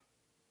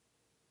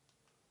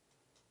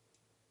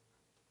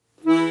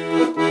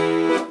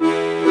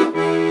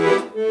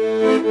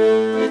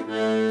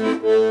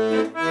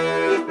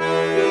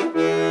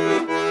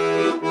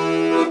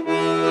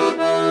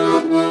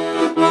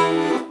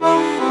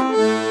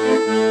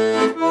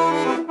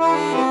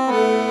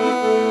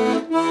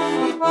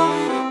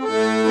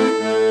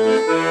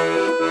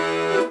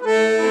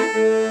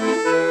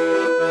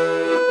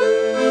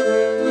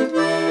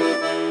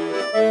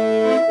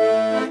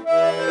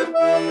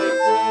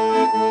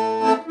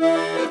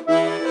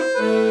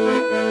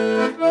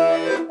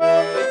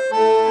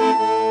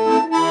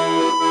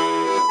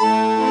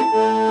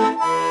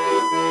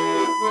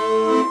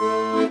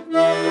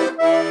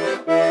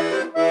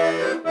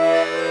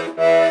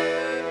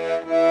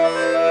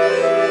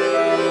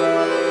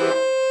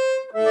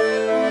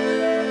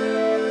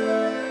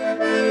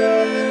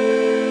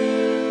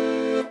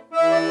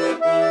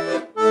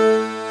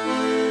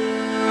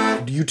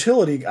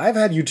I've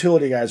had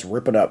utility guys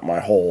ripping up my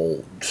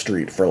whole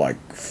street for like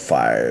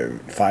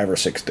five or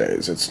 6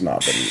 days. It's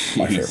not been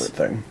my favorite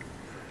thing.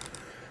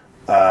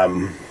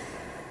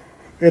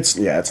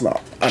 It's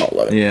not. I don't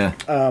love it. Yeah.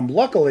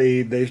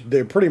 Luckily,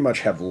 they pretty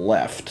much have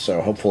left.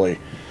 So hopefully,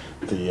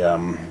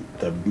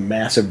 the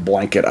massive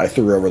blanket I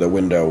threw over the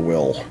window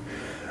will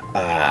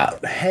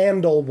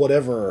handle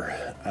whatever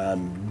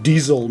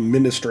diesel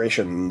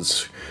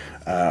ministrations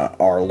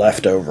are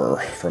left over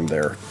from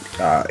their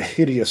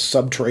hideous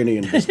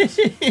subterranean business.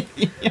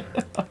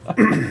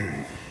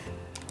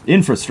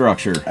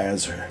 Infrastructure.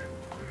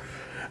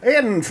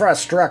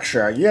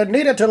 Infrastructure. You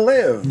needed to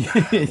live.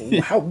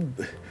 How?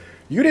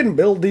 You didn't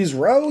build these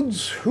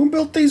roads? Who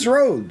built these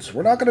roads?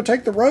 We're not going to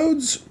take the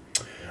roads?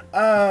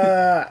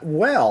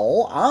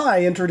 Well,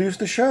 I introduced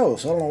the show,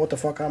 so I don't know what the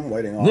fuck I'm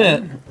waiting on.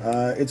 Yeah.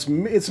 It's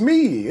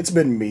me. It's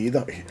been me.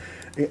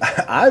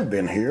 I've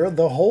been here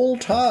the whole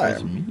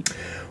time.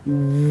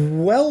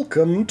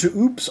 Welcome to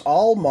Oops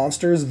All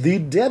Monsters, the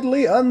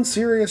deadly,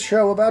 unserious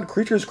show about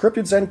creatures,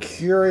 cryptids, and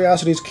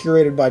curiosities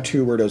curated by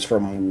two weirdos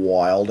from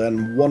wild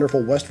and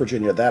wonderful West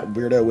Virginia. That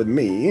weirdo with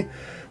me,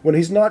 when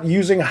he's not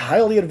using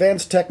highly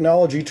advanced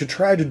technology to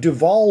try to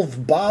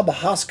devolve Bob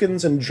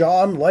Hoskins and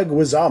John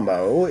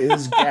Leguizamo,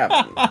 is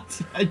Gavin.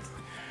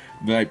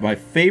 My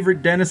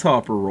favorite Dennis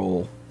Hopper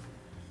role.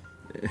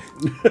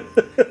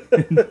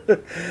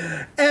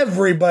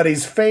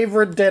 Everybody's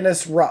favorite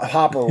Dennis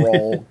Hopper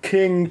role,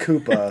 King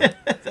Koopa.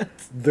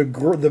 The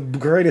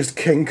greatest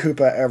King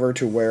Koopa ever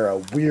to wear a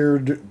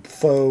weird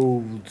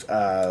faux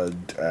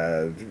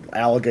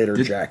alligator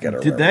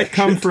jacket. Did that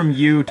come from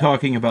you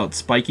talking about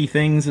spiky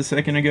things a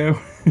second ago?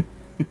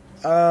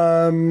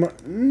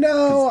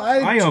 No.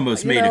 I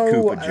almost made a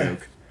Koopa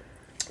joke.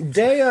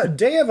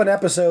 Day of an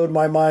episode,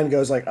 my mind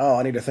goes like, oh,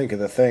 I need to think of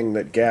the thing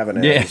that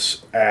Gavin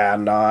is,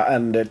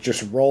 and it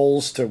just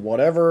rolls to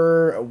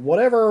whatever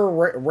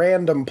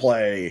random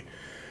play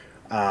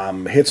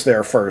hits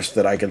there first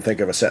that I can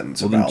think of a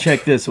sentence about. Well, then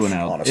check this one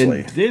out.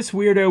 Honestly, and this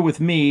weirdo with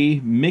me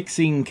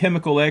mixing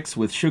chemical X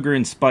with sugar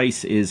and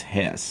spice is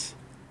Hess.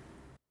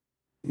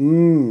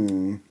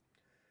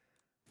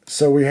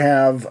 So we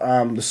have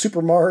the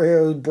Super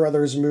Mario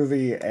Brothers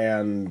movie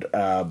and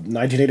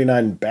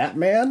 1989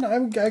 Batman,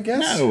 I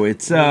guess? No,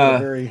 it's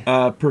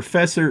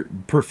Professor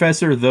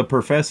the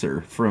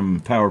Professor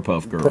from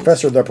Powerpuff Girls.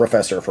 Professor the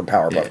Professor from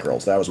Powerpuff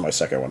Girls. That was my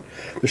second one.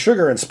 The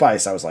Sugar and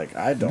Spice, I was like,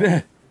 I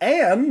don't.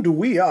 And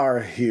we are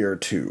here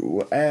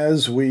to,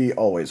 as we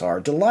always are,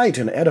 delight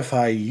and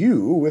edify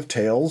you with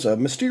tales of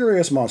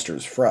mysterious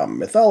monsters from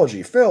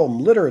mythology, film,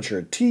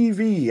 literature,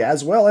 TV,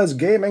 as well as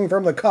gaming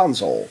from the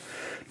console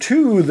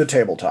to the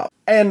tabletop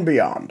and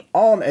beyond.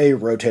 On a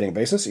rotating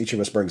basis, each of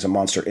us brings a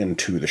monster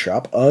into the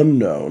shop,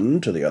 unknown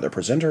to the other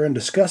presenter, and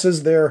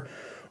discusses their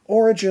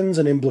origins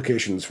and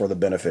implications for the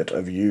benefit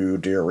of you,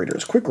 dear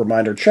readers. Quick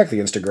reminder, check the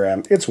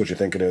Instagram, it's what you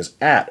think it is,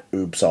 at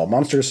Oops All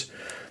Monsters,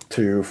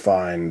 to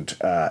find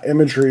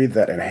imagery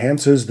that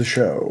enhances the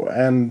show.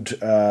 And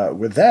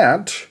with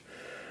that,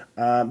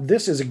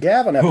 this is a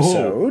Gavin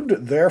episode,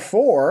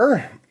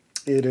 therefore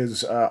it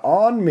is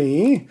on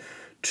me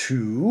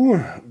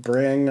to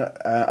bring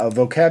a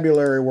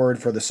vocabulary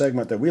word for the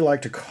segment that we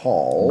like to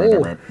call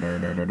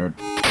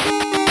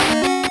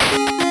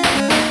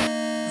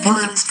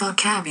Villain's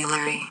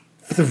vocabulary.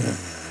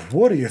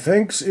 What do you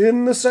think's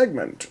in the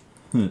segment?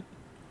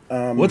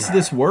 What's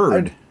this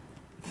word?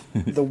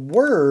 The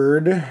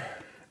word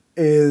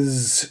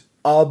is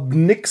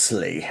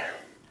obnixily.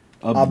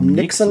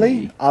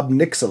 Obnixily.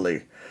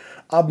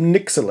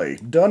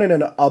 Done in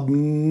an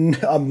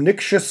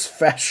obnoxious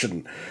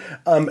fashion.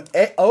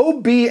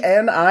 Obnixely.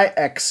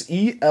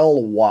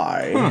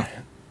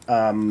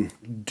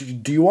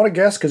 Do you want to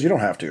guess? Because you don't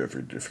have to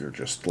if you're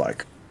just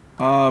like...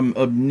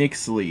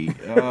 Obnixily.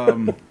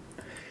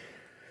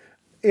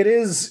 It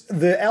is...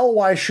 The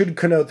ly should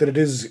connote that it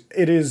is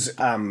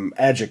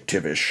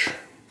adjective-ish.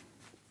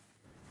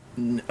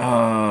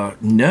 No.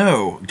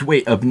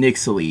 Wait,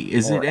 obnixily.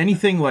 Is it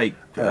anything like...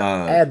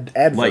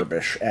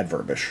 adverbish.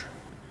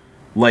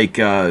 Like,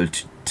 to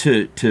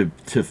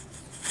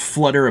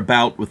flutter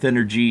about with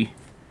energy,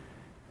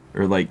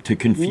 or like to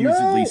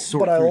confusedly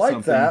sort through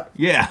something. That.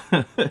 Yeah.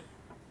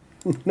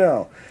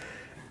 No.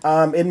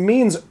 It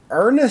means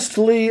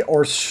earnestly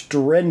or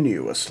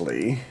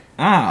strenuously.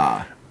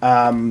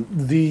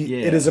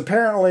 It is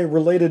apparently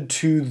related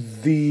to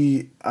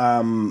the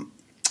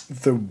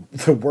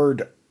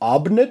word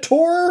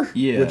obnitor,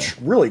 which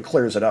really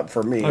clears it up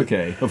for me.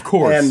 Okay, of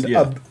course. And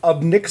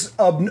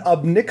obnixus /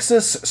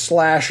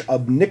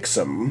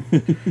 obnixum,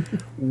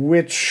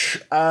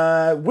 which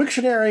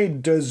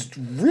Wiktionary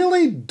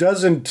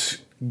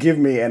doesn't give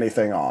me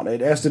anything on.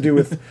 It has to do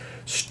with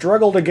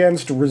struggled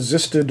against,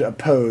 resisted,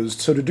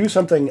 opposed. So to do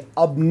something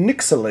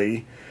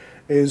obnixily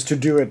is to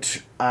do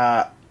it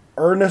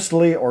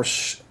earnestly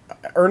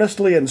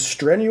and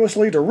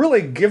strenuously, to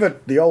really give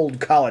it the old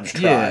college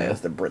try,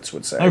 as the Brits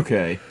would say.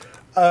 Okay.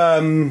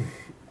 That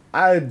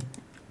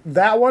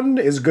one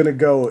is going to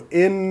go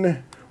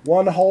in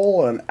one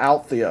hole and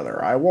out the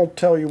other. I won't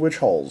tell you which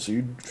holes.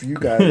 You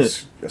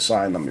guys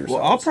assign them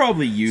yourselves. Well, I'll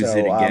probably use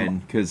it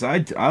again, because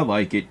I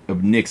like it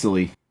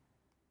obnixily.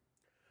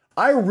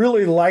 I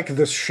really like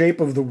the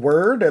shape of the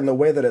word and the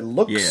way that it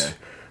looks. Yeah.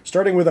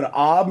 Starting with an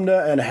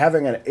omna and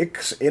having an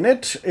ix in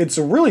it, it's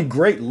a really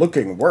great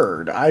looking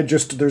word.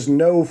 There's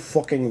no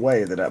fucking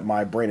way that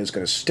my brain is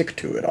going to stick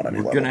to it on any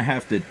level. We're going to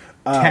have to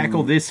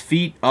tackle this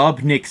feat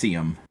ob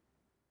nixium.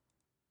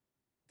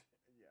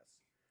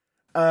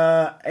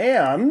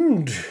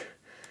 And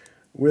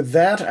with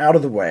that out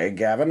of the way,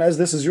 Gavin, as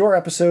this is your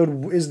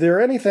episode, is there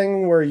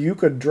anything where you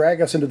could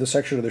drag us into the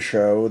section of the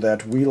show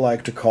that we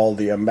like to call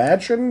the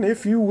Imagine,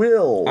 if you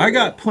will? I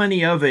got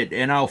plenty of it,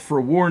 and I'll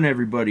forewarn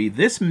everybody,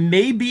 this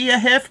may be a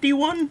hefty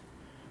one,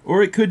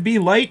 or it could be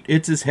light.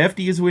 It's as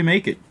hefty as we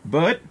make it,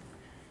 but...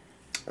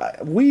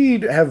 We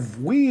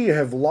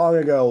have long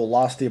ago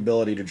lost the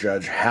ability to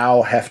judge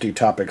how hefty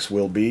topics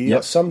will be.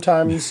 Yep.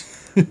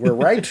 Sometimes we're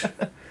right.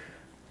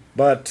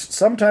 But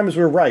sometimes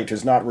we're right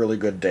is not really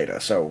good data,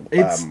 so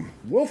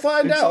we'll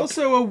find out. It's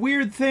also a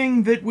weird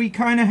thing that we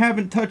kind of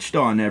haven't touched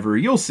on ever.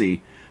 You'll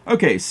see.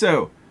 Okay,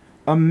 so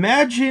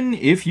imagine,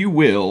 if you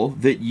will,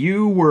 that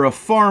you were a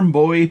farm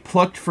boy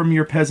plucked from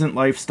your peasant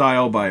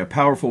lifestyle by a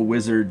powerful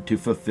wizard to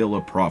fulfill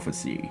a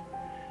prophecy.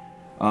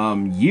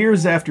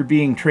 Years after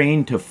being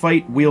trained to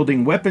fight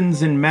wielding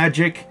weapons and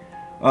magic,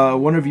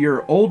 one of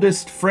your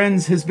oldest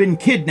friends has been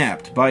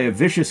kidnapped by a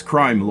vicious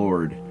crime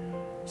lord.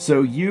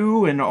 So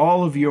you and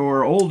all of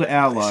your old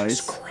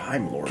allies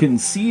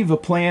conceive a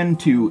plan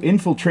to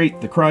infiltrate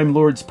the crime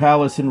lord's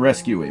palace and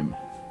rescue him.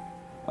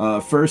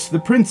 First, the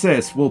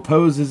princess will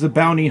pose as a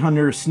bounty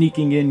hunter,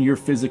 sneaking in your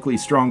physically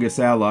strongest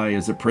ally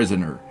as a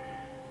prisoner,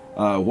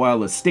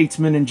 while a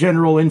statesman and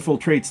general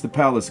infiltrates the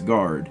palace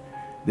guard.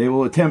 They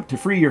will attempt to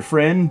free your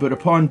friend, but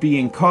upon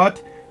being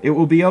caught, it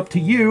will be up to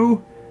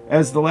you,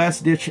 as the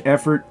last-ditch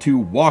effort, to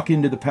walk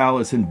into the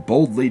palace and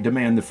boldly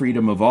demand the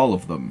freedom of all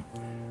of them.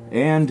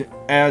 And,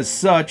 as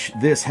such,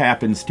 this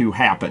happens to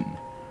happen.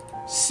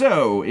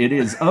 So, it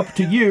is up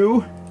to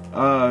you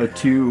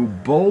to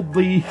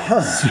boldly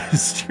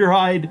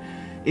stride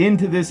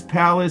into this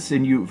palace,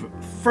 and you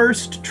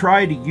first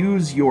try to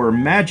use your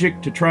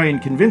magic to try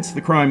and convince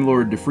the crime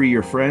lord to free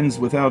your friends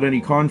without any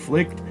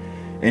conflict,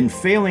 and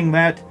failing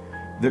that,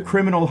 the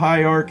criminal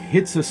hierarch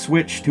hits a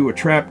switch to a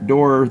trap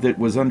door that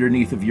was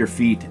underneath of your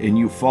feet, and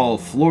you fall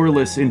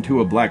floorless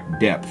into a black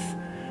depth.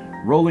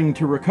 Rolling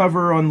to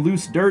recover on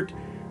loose dirt,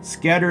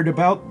 scattered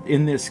about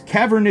in this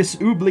cavernous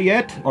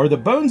oubliette are the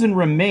bones and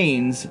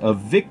remains of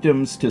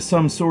victims to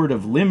some sort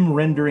of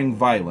limb-rendering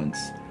violence.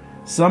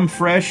 Some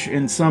fresh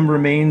and some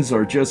remains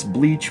are just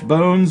bleach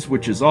bones,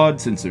 which is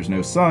odd since there's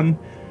no sun,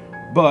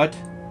 but...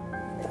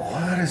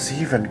 What is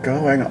even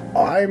going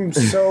on?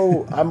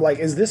 I'm like,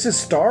 is this a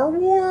Star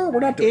War? We're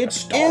not doing a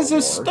Star War. It is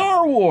a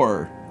Star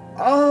War!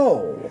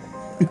 Oh.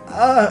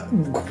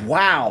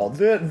 Wow.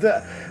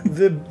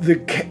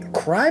 The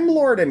crime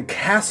lord and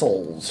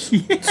castles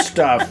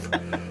stuff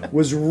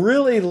was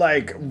really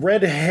like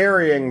red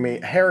herringing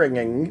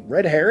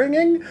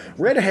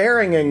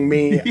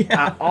me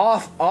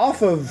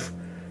off of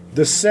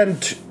the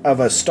scent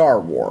of a Star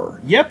War.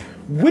 Yep.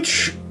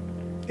 Which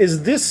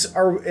is this?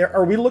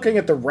 Are we looking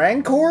at the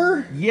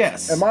Rancor?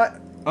 Yes. Am I?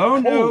 Oh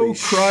no!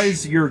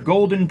 Cries your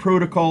golden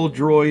protocol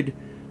droid,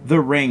 the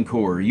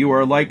Rancor. You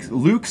are like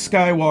Luke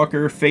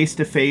Skywalker face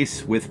to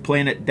face with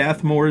planet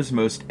Dathmor's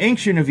most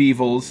ancient of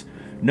evils.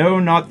 No,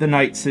 not the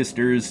Night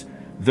Sisters.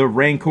 The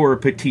Rancor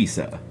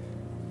Patissa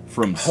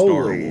from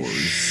Star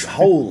Wars.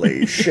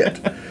 Holy shit!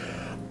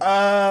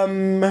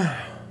 Wow.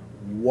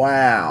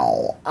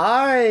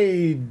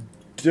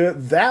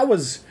 That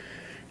was.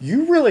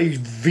 You really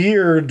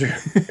veered.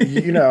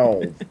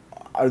 You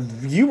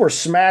were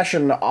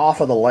smashing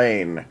off of the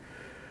lane.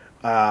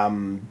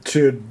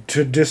 To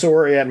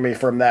disorient me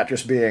from that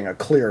just being a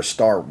clear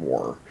Star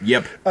War.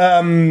 Yep.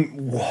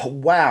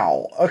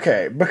 Wow.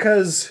 Okay,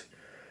 because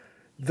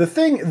the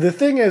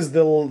thing is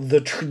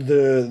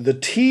the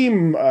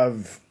team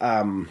of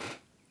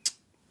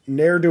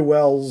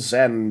ne'er-do-wells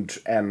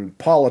and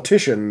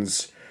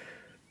politicians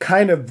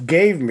kind of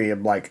gave me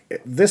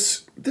like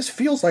this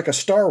feels like a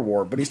Star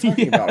War, but he's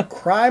talking about a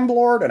crime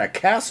lord and a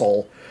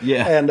castle.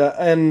 Yeah.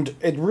 And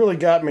it really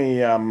got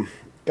me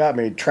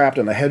trapped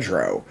in the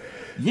hedgerow.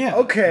 Yeah.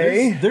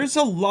 Okay. There's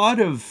a lot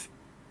of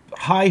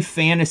high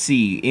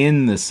fantasy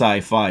in the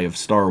sci-fi of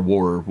Star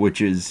Wars, which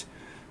is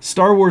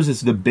Star Wars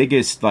is the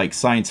biggest like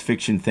science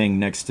fiction thing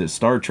next to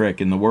Star Trek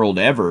in the world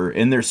ever,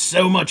 and there's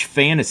so much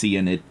fantasy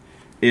in it.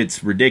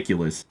 It's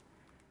ridiculous.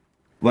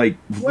 Like,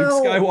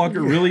 Luke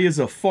Skywalker really is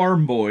a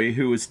farm boy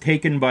who was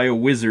taken by a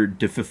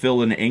wizard to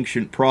fulfill an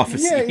ancient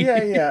prophecy.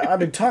 Yeah. I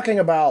mean, talking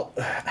about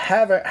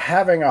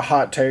having a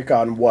hot take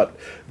on what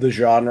the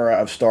genre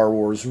of Star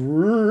Wars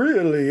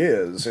really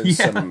is has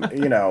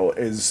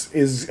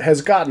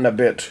gotten a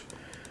bit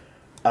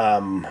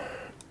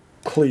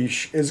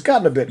cliche. It's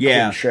gotten a bit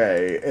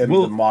cliche in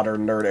the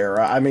modern nerd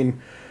era. I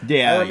mean,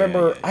 I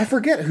remember I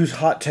forget whose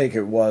hot take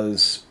it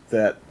was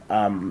that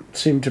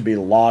seem to be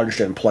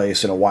lodged in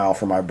place in a while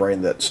for my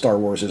brain that Star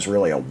Wars is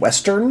really a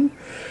Western.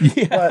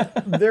 Yeah.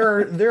 But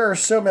there are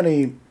so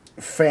many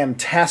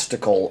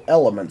fantastical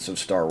elements of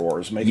Star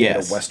Wars. Making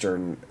it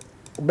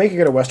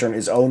a Western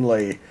is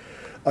only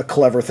a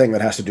clever thing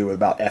that has to do with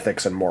about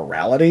ethics and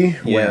morality,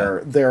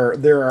 where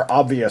there are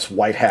obvious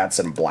white hats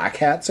and black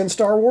hats in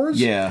Star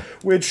Wars. Yeah.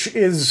 Which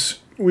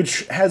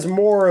has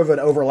more of an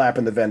overlap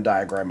in the Venn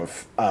diagram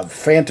of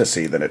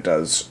fantasy than it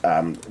does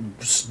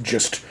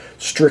just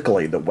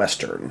strictly the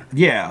Western.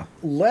 Yeah.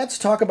 Let's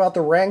talk about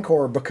the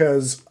Rancor,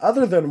 because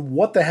other than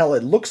what the hell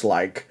it looks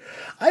like,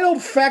 I don't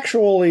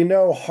factually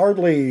know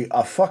hardly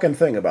a fucking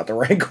thing about the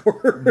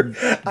Rancor.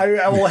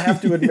 I will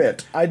have to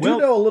admit. I do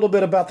know a little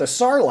bit about the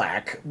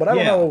Sarlacc, but I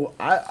don't know.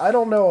 I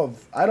don't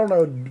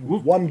know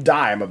one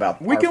dime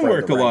about. We can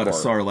work a lot of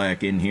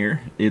Sarlacc in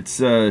here. It's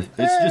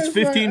just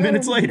 15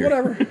 minutes later.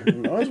 Whatever.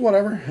 No, it's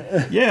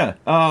whatever. Yeah.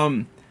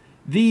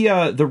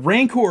 The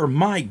Rancor,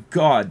 my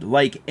god,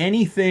 like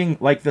anything,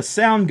 like the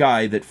sound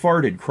guy that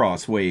farted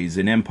crossways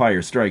in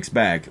Empire Strikes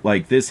Back,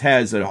 like this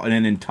has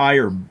an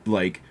entire,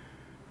 like,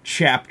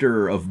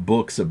 chapter of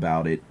books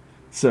about it.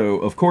 So,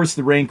 of course,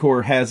 the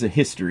Rancor has a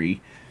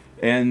history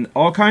and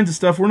all kinds of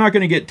stuff. We're not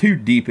going to get too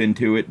deep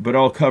into it, but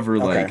I'll cover,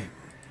 like,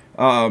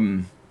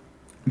 the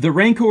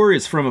Rancor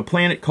is from a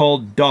planet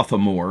called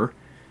Dothamor,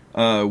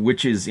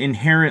 which is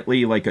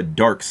inherently like a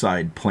dark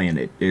side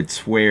planet.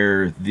 It's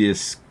where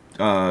this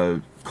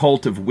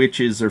cult of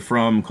witches are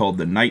from, called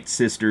the Night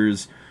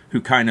Sisters,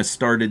 who kind of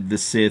started the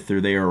Sith,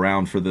 or they are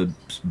around for the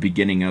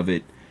beginning of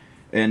it.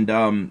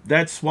 And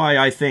that's why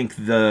I think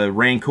the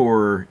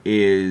Rancor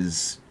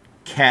is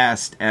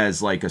cast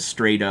as like a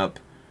straight up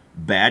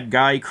bad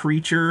guy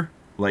creature.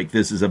 Like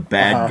this is a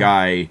bad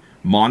guy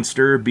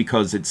monster,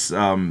 because it's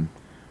from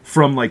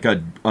like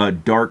a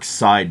dark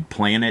side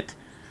planet.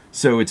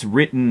 So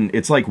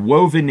it's like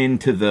woven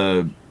into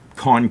the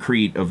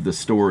concrete of the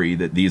story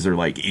that these are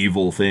like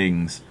evil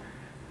things.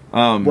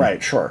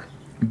 Right, sure.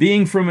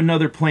 Being from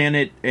another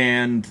planet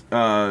and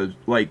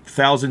like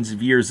thousands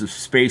of years of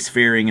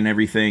spacefaring and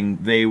everything,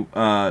 they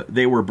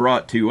were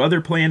brought to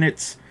other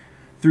planets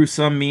through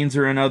some means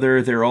or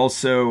another. They're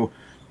also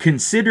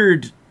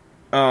considered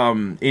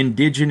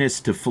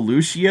indigenous to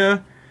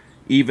Felucia,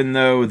 even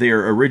though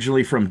they're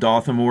originally from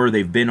Dothamor.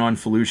 They've been on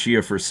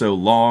Felucia for so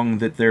long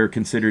that they're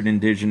considered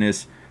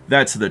indigenous.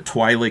 That's the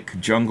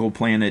Twi'lek jungle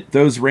planet.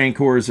 Those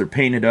Rancors are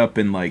painted up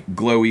in like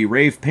glowy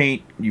rave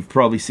paint. You've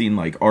probably seen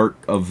like art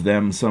of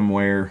them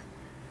somewhere.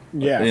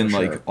 Yeah, in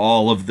like sure.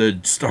 All of the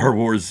Star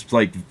Wars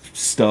like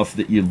stuff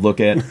that you look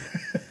at.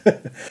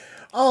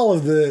 All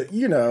of the,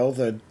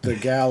 the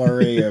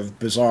gallery of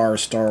bizarre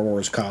Star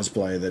Wars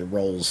cosplay that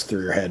rolls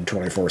through your head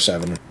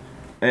 24/7.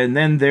 And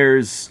then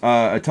there's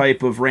a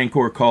type of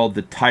Rancor called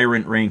the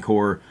Tyrant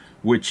Rancor,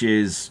 which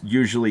is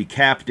usually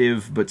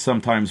captive, but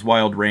sometimes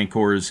wild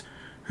Rancors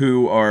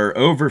who are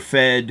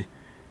overfed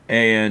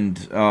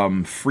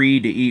and free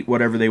to eat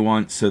whatever they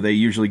want, so they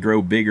usually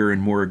grow bigger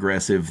and more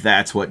aggressive.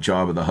 That's what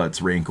Jabba the Hutt's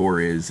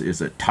Rancor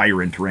is a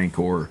Tyrant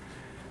Rancor.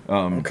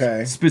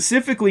 Okay.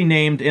 Specifically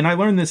named, and I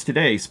learned this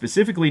today,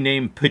 specifically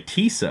named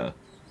Patissa.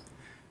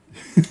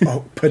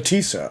 Oh,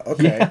 Patissa.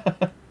 Okay. Yeah.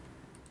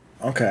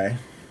 Okay.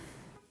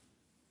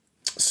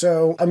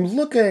 So I'm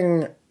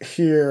looking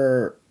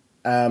here.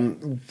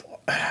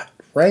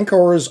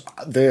 Rancors,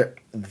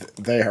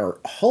 they are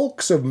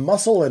hulks of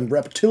muscle and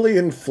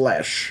reptilian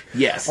flesh.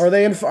 Yes. Are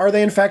they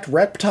in fact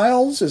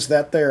reptiles? Is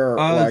that their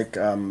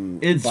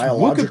it's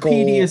biological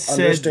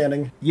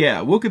understanding?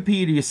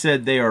 Wikipedia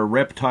said they are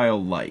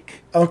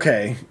reptile-like.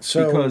 Okay,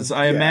 so because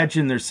I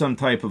imagine there's some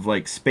type of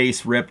like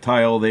space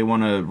reptile they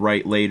want to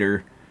write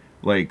later.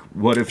 Like,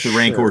 what if the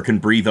Rancor can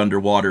breathe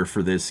underwater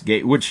for this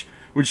game? Which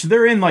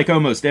they're in like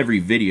almost every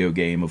video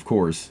game, of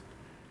course.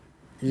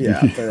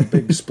 Yeah, they're a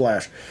big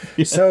splash.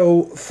 Yeah.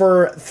 So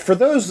for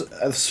those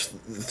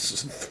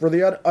for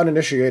the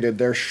uninitiated,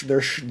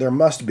 there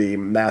must be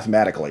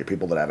mathematically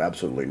people that have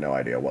absolutely no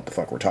idea what the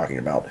fuck we're talking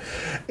about.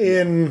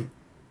 In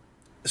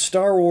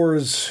Star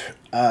Wars,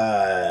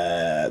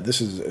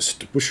 this is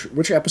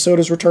which episode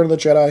is Return of the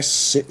Jedi?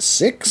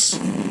 Six.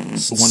 1,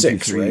 2,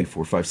 3, right?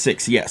 4, 5,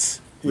 6. Yes.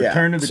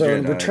 Return of the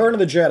Jedi. Return of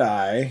the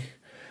Jedi.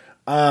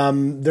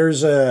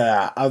 There's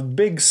a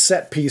big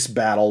set piece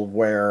battle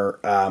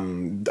where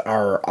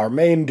our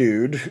main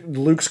dude,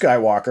 Luke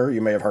Skywalker,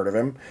 you may have heard of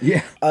him,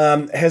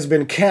 has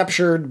been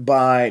captured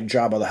by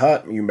Jabba the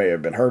Hutt. You may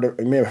have heard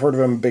of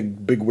him,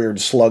 big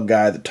weird slug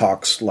guy that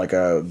talks like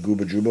a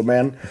Gooba Jooba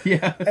man.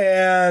 Yeah.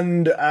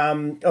 And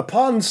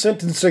upon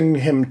sentencing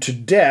him to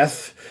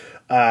death,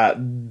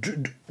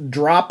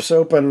 drops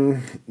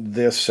open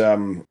this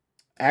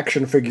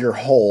action figure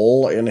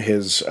hole in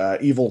his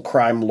evil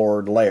crime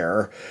lord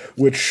lair,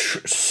 which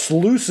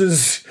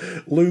sluices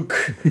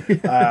Luke in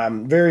a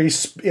very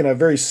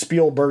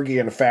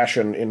Spielbergian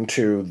fashion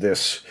into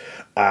this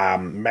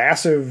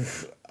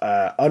massive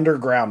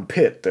underground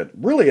pit that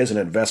really is an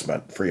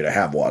investment for you to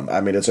have one. I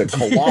mean, it's a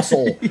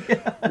colossal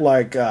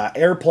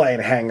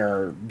airplane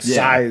hangar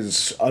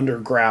size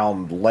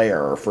underground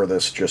lair for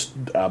this just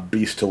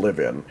beast to live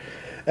in.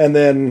 And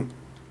then,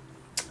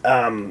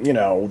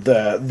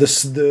 the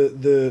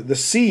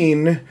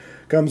scene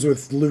comes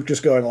with Luke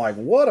just going like,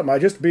 "What am I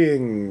just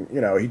being?"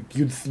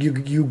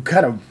 You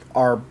kind of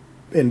are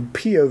in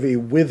POV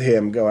with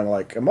him going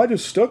like, "Am I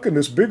just stuck in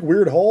this big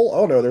weird hole?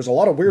 Oh no, there's a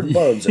lot of weird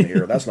bones in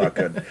here. That's not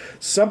good.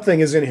 Something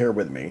is in here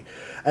with me."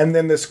 And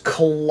then this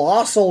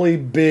colossally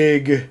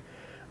big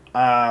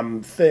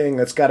thing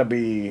that's got to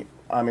be.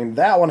 I mean,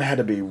 that one had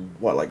to be,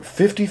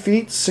 50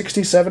 feet,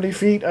 60, 70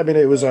 feet? I mean,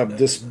 it was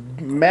this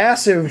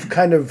massive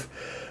kind of...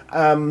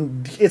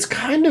 it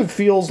kind of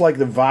feels like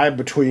the vibe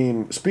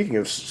between, speaking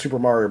of Super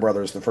Mario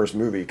Brothers, the first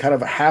movie, kind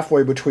of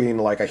halfway between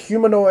like a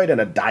humanoid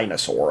and a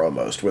dinosaur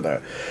almost.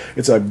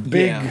 It's a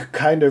big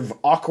kind of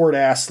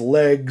awkward-ass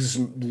legs,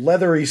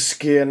 leathery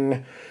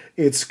skin.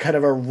 It's kind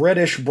of a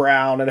reddish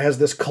brown, and it has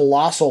this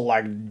colossal,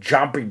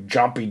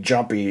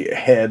 jumpy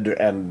head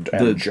and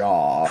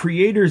jaw.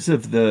 Creators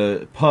of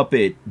the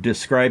puppet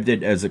described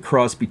it as a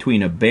cross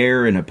between a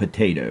bear and a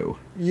potato.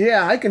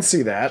 Yeah, I can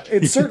see that.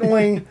 It's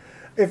certainly,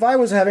 if I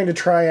was having to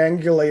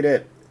triangulate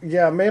it,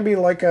 maybe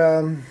like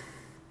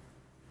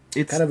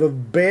it's kind of a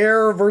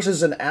bear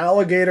versus an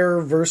alligator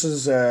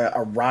versus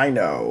a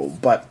rhino,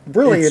 but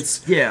really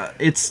it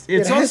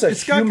has a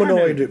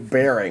humanoid kind of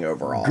bearing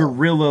overall.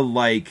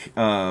 Gorilla-like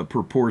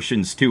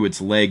proportions to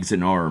its legs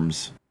and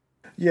arms.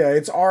 Yeah,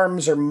 its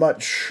arms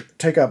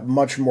take up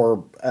much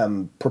more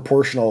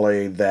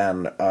proportionally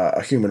than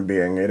a human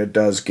being, and it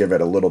does give it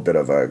a little bit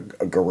of a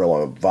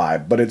gorilla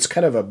vibe. But it's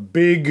kind of a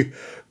big,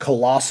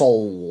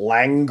 colossal,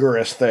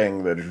 languorous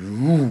thing that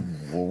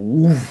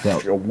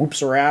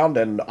whoops around,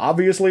 and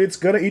obviously it's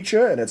going to eat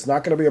you, and it's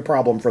not going to be a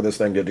problem for this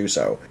thing to do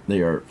so.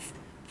 They are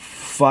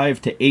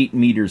 5 to 8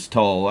 meters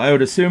tall. I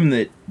would assume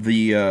that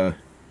the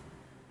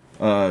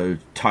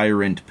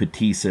Tyrant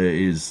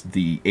Patissa is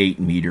the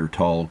 8-meter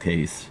tall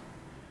case.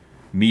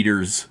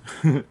 Meters.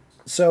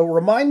 So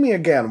remind me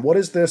again, what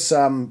is this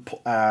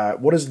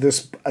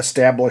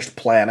established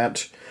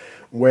planet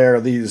where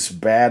these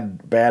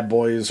bad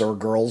boys or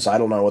girls, I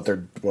don't know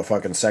what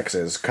fucking sex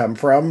is, come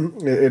from?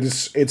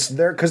 It's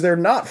there because they're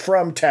not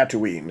from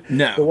Tatooine.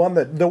 No. The one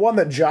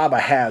that Jabba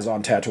has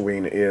on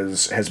Tatooine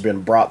has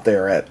been brought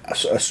there at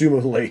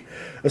assumedly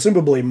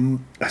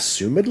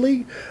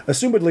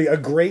a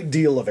great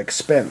deal of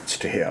expense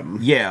to him.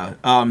 Yeah.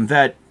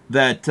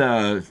 That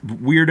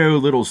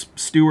weirdo little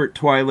Stuart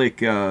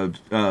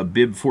Twi'lek,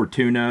 Bib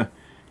Fortuna,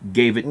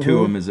 gave it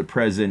to him as a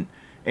present,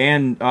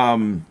 and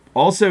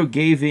also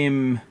gave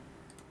him.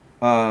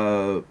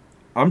 I'm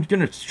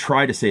gonna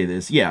try to say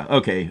this. Yeah,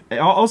 okay.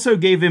 Also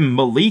gave him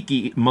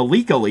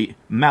Malikali,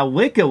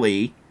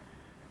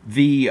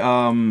 the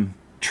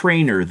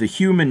trainer, the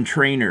human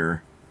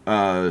trainer,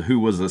 who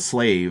was a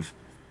slave.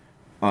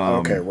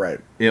 Okay,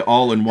 right.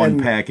 All in one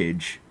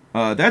package.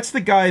 That's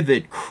the guy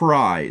that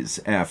cries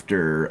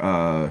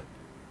after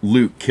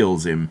Luke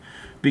kills him,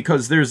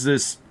 because there's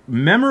this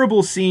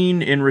memorable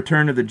scene in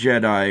Return of the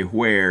Jedi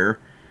where,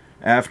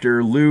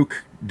 after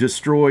Luke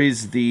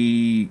destroys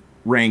the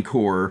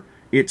Rancor,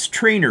 its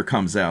trainer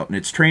comes out, and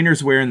its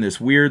trainer's wearing this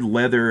weird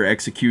leather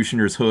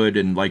executioner's hood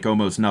and like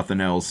almost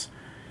nothing else,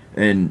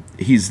 and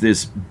he's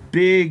this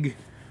big,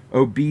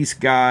 obese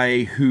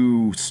guy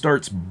who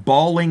starts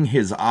bawling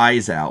his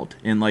eyes out,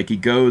 and like he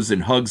goes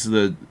and hugs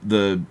the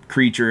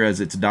creature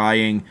as it's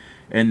dying.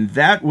 And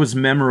that was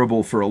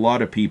memorable for a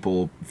lot of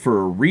people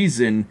for a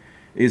reason,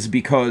 is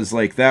because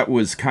like that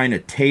was kind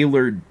of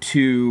tailored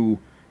to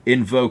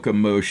invoke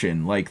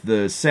emotion. Like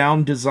the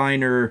sound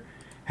designer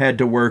had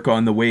to work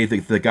on the way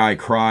that the guy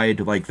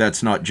cried. Like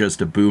that's not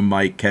just a boom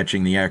mic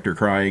catching the actor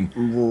crying.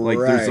 Right.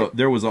 Like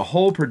there was a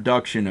whole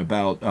production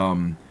about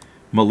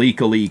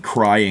Malik Ali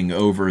crying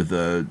over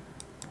the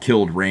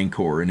killed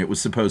Rancor, and it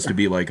was supposed to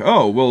be like,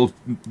 oh, well,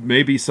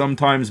 maybe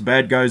sometimes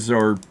bad guys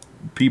are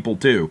people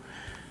too.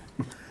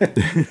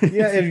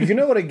 Yeah, you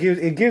know what it gives?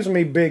 It gives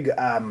me big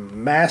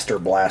Master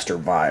Blaster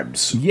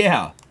vibes.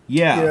 Yeah.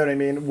 You know what I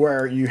mean?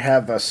 Where you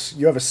have a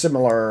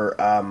similar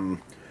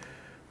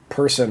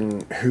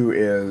person who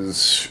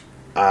is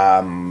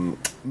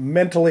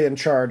mentally in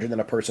charge, and then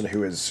a person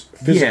who is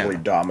physically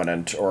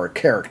dominant, or a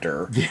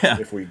character. Yeah,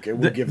 if we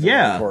give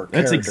them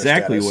that's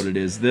exactly status. what it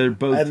is. They're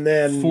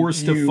both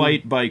forced to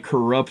fight by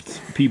corrupt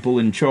people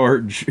in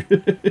charge.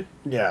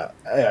 Yeah,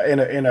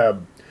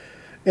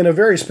 in a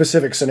very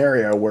specific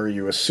scenario where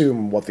you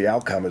assume what the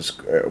outcome is,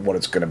 what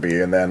it's going to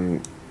be, and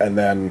then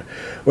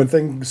when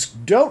things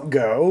don't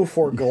go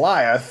for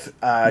Goliath,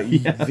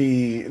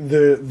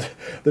 the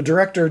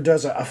director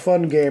does a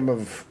fun game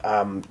of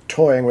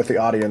toying with the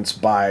audience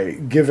by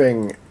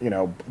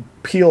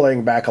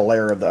peeling back a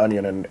layer of the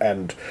onion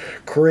and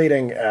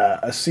creating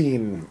a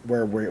scene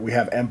where we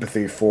have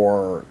empathy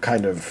for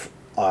kind of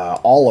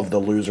all of the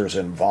losers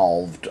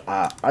involved. In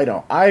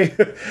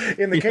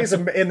the case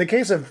of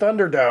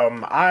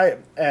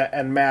Thunderdome,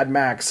 and Mad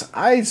Max,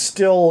 I'm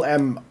still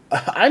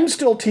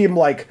team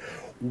like,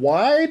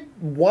 why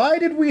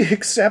did we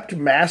accept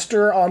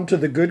Master onto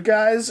the good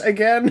guys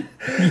again?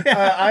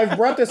 Yeah. I've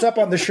brought this up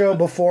on the show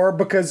before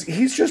because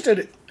he's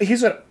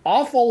an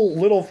awful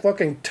little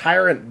fucking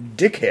tyrant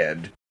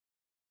dickhead.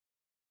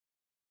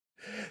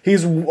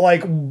 He's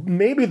like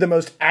maybe the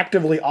most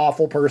actively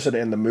awful person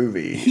in the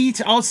movie.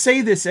 I'll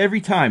say this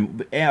every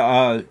time.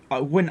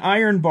 When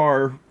Iron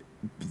Bar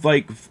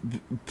like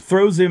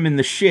throws him in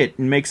the shit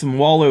and makes him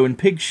wallow in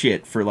pig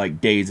shit for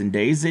like days and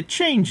days, it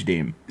changed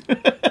him.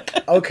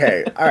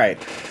 Okay, all right,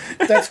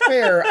 that's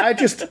fair.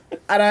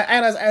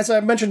 As I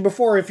mentioned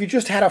before, if you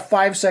just had a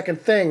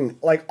 5-second thing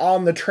like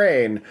on the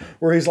train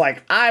where he's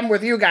like, "I'm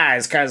with you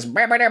guys," because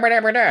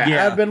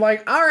I've been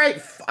like, "All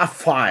right,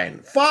 fine,"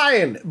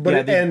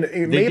 but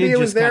maybe it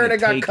was there and it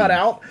got cut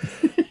out,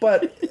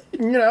 but.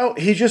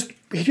 He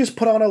just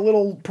put on a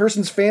little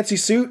person's fancy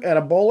suit and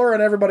a bowler,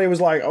 and everybody was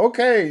like,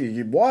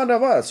 "Okay, one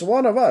of us."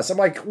 I'm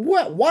like,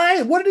 "What?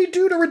 Why? What did he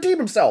do to redeem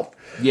himself?"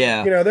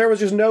 Yeah, there was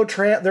just no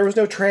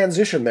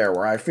transition there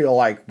where I feel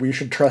like we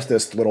should trust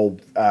this little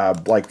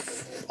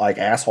like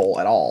asshole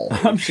at all.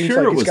 I'm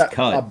sure it was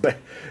cut.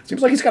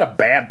 Seems like he's got a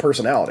bad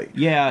personality.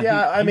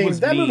 Yeah. I mean,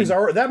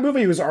 that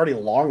movie was already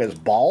long as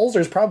balls.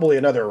 There's probably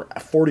another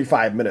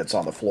 45 minutes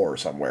on the floor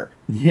somewhere.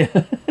 Yeah.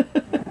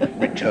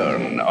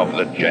 Return of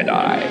the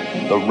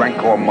Jedi. The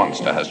Rancor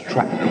monster has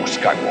trapped Luke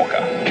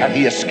Skywalker. Can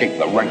he escape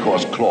the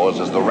Rancor's claws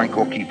as the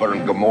Rancor Keeper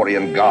and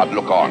Gamorrean Guard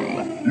look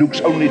on?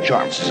 Luke's only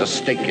chance is a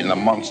stake in the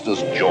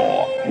monster's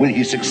jaw. Will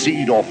he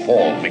succeed or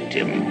fall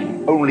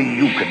victim? Only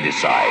you can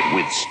decide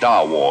with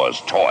Star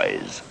Wars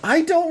toys.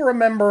 I don't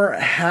remember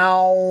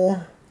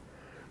how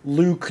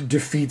Luke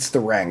defeats the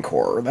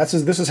Rancor.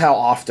 This is how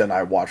often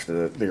I watch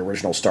the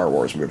original Star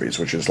Wars movies,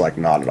 which is like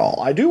not at all.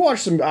 I do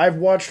watch some.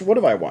 What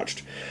have I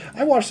watched?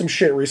 I watched some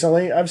shit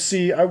recently. I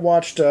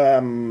watched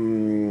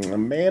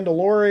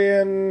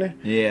Mandalorian.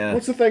 Yeah.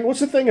 What's the thing?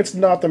 It's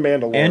not the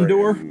Mandalorian.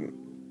 Andor.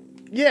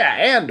 Yeah,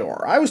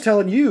 Andor. I was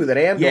telling you that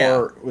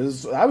Andor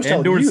was. I was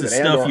telling Andor's you the that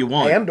stuff you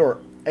want.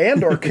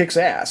 Andor kicks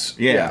ass.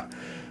 Yeah.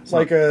 It's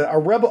like a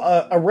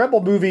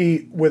rebel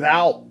movie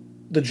without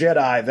the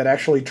Jedi that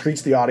actually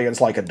treats the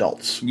audience like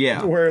adults.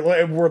 Yeah.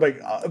 Where we're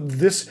like,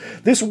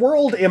 this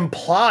world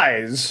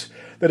implies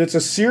that it's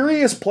a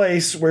serious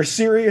place where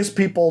serious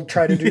people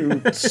try to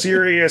do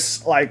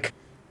serious, like,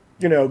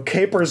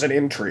 capers and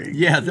intrigue.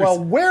 Yeah.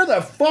 Well, where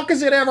the fuck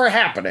is it ever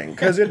happening?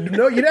 Because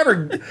you're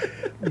never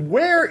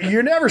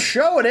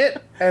showing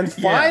it. And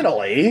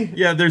finally,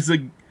 there's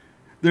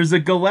a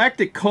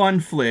galactic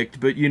conflict,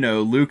 but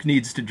Luke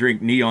needs to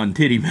drink neon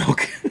titty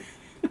milk.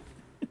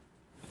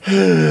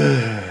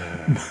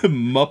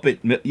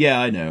 Muppet.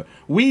 Yeah, I know.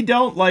 We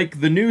don't like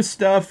the new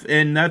stuff,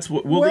 and that's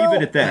what we'll leave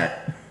it at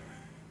that.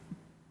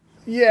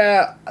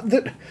 Yeah,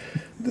 the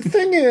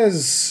thing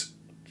is,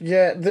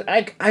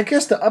 I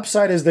guess the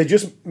upside is they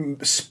just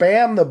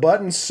spam the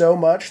buttons so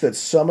much that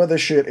some of the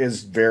shit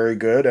is very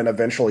good, and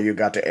eventually you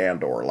got to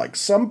Andor. Like,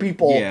 some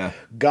people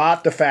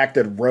got the fact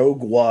that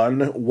Rogue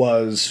One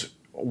was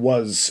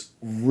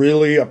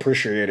really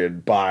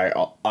appreciated by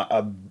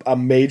a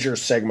major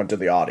segment of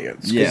the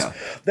audience. Yeah,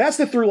 that's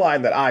the through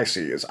line that I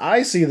see.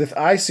 I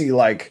see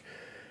like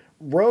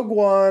Rogue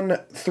One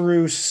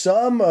through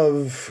some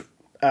of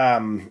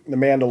the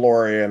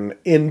Mandalorian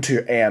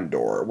into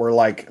Andor, where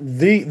like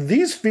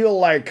this feels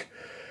like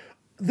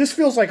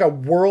a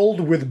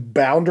world with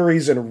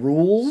boundaries and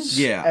rules,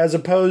 as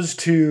opposed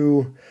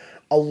to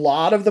a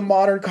lot of the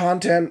modern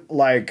content,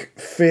 like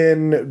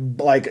Finn,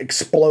 like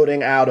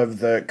exploding out of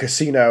the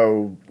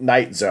casino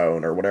night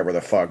zone or whatever the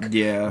fuck.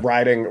 Yeah,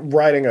 riding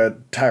a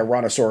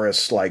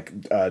Tyrannosaurus like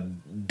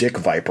dick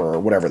viper or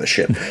whatever the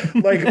shit.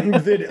 Like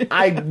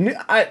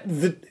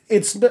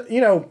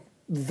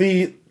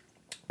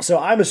So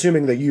I'm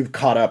assuming that you've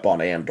caught up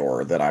on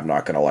Andor. That I'm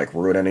not going to like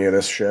ruin any of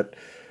this shit.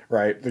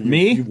 Right?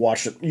 You've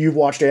watched it. You've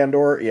watched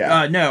Andor?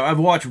 Yeah. No, I've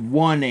watched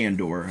one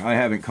Andor. I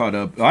haven't caught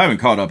up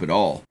at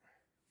all.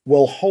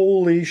 Well,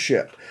 holy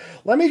shit.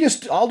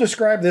 I'll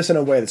describe this in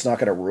a way that's not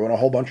going to ruin a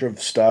whole bunch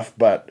of stuff,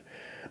 but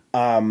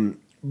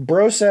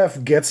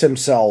Broseph gets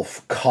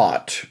himself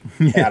caught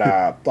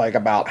at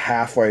about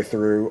halfway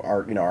through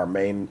our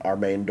main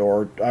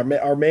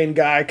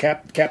guy,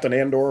 Captain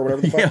Andor, or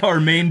whatever the fuck. Yeah,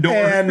 our main door.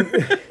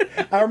 And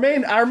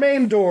our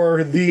main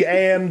door, the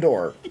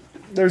Andor.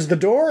 There's the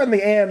door and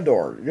the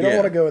Andor. You don't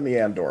want to go in the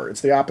Andor. It's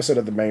the opposite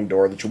of the main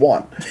door that you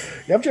want.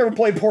 Haven't you ever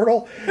played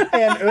Portal?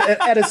 And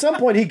at some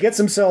point, he gets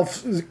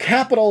himself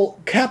capital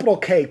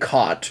K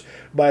caught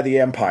by the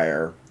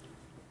Empire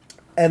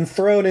and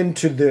thrown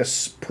into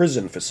this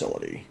prison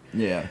facility.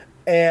 Yeah.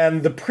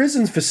 And the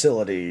prison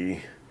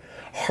facility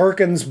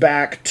harkens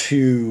back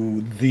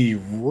to the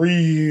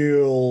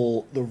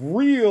real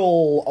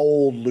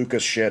old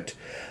Lucas shit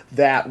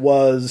that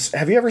was...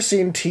 Have you ever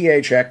seen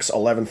THX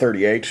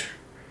 1138?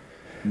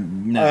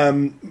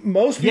 No.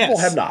 Most people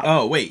have not.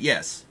 Oh, wait,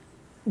 yes.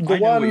 I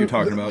know what you're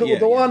talking about.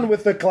 The one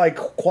with the like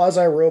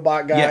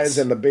quasi-robot guys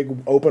and the big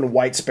open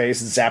white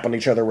space zapping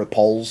each other with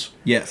poles.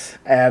 Yes.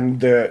 And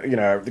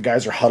the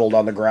guys are huddled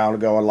on the ground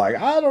going like,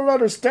 I don't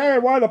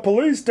understand why the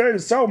police state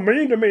is so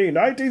mean to me.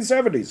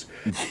 1970s.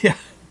 Yeah.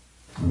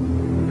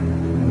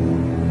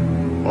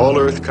 All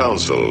Earth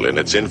Council, in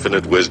its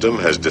infinite wisdom,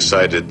 has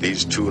decided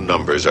these two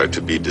numbers are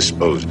to be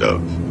disposed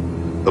of.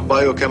 The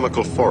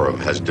biochemical forum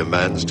has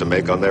demands to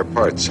make on their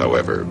parts,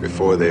 however,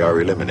 before they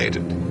are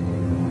eliminated.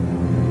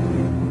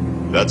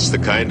 That's the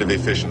kind of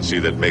efficiency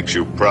that makes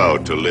you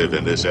proud to live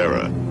in this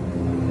era.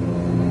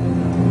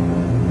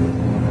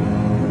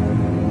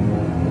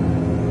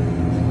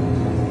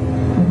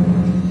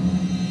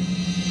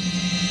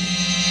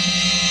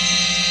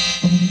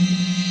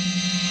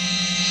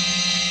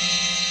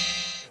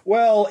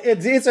 Well,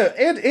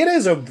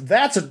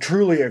 that's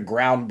truly a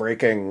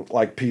groundbreaking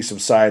like piece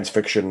of science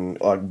fiction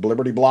like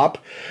blibbity blop,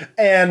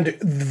 and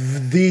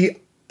the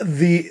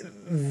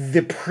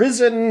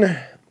prison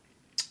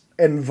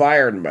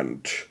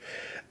environment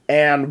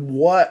and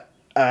what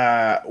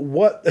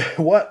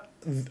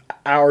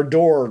our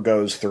door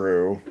goes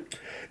through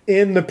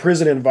in the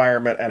prison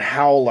environment and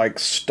how like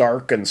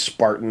stark and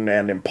Spartan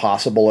and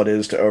impossible it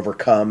is to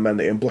overcome and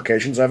the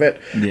implications of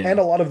it. Yeah. And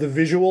a lot of the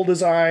visual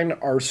design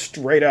are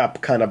straight up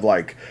kind of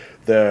like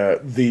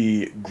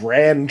the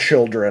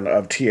grandchildren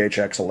of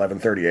THX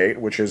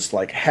 1138, which is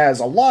like has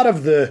a lot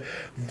of the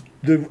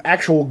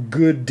actual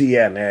good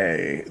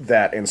DNA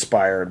that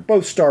inspired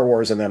both Star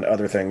Wars and then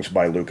other things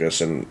by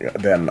Lucas and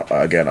then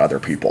again other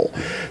people.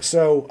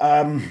 So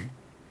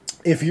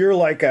if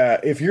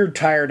you're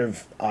tired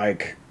of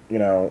like, you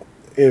know,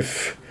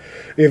 if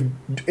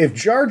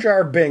Jar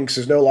Jar Binks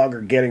is no longer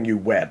getting you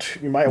wet,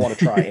 you might want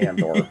to try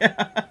Andor.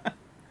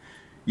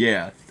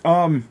 Yeah.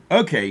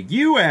 Okay,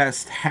 you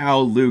asked how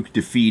Luke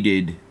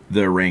defeated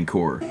the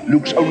Rancor.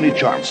 Luke's only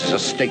chance is a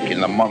stake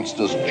in the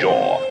monster's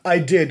jaw. I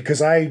did,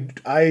 because I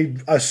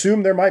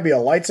assume there might be a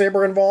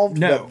lightsaber involved.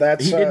 No, but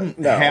he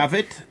didn't have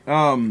it.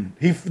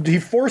 He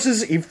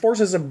forces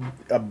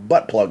a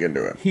butt plug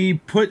into it. He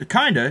put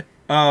kinda.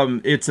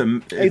 It's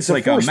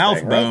like a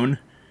mouth thing, bone. Right?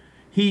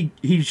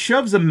 He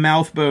shoves a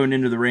mouth bone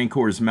into the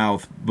Rancor's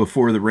mouth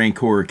before the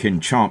Rancor can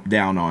chomp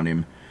down on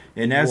him.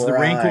 And as the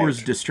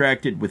Rancor's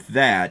distracted with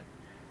that,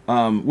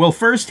 well,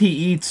 first he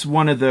eats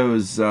one of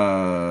those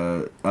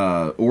orc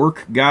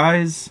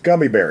guys.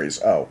 Gummy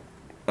berries. Oh.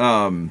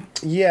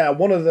 Yeah,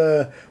 one of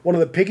the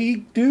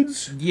piggy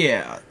dudes?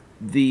 Yeah.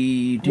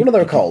 What are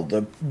they called?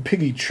 The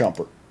piggy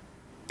chomper.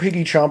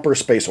 Piggy chomper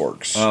space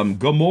orcs.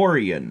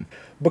 Gamorrean.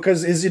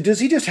 Because does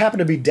he just happen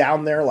to be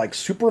down there, like,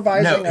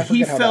 supervising? No,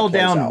 he fell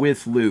down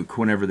with Luke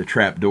whenever the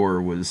trapdoor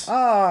was...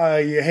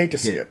 you hate to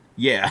see it.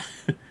 Yeah.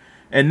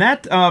 And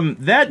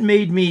that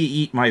made me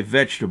eat my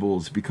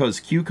vegetables,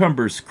 because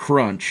cucumbers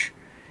crunch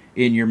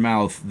in your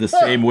mouth the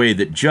same way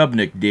that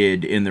Jubnik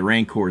did in the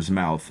Rancor's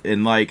mouth.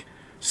 And, like,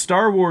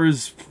 Star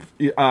Wars,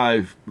 did,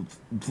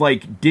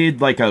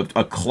 like,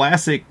 a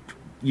classic,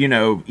 you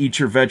know, eat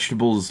your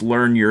vegetables,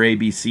 learn your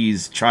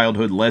ABCs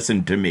childhood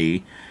lesson to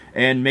me,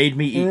 and made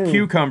me eat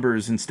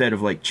cucumbers instead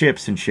of, like,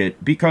 chips and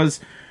shit, because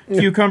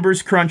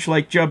cucumbers crunch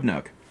like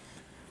Jubnik.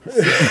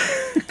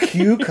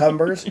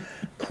 Cucumbers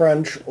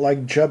crunch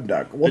like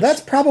Jubnik. Well,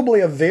 that's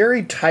probably a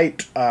very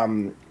tight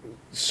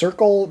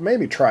circle,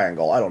 maybe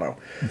triangle, I don't know.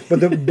 But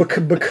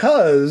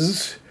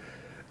because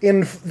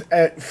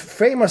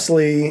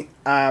famously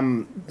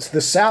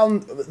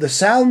the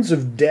sounds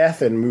of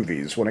death in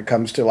movies when it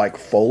comes to like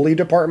Foley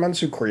departments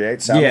who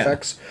create sound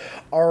effects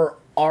are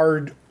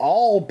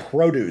all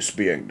produce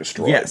being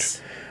destroyed.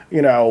 Yes. You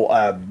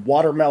know,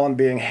 watermelon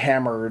being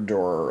hammered,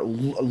 or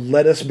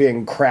lettuce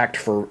being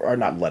cracked or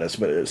not lettuce,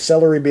 but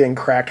celery being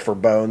cracked for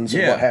bones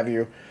and what have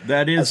you.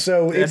 That is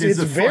it's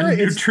a very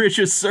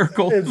nutritious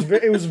circle.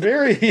 It's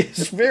very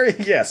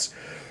yes.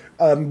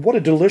 What a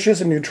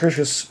delicious and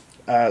nutritious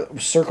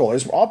circle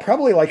is.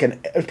 Probably like an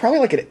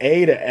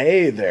A to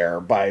A there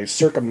by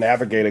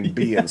circumnavigating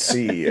B and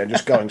C and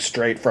just going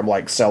straight from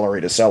like celery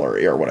to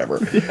celery or whatever.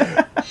 This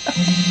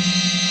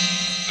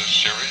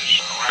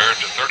series compared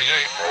to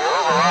 38.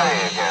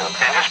 And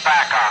just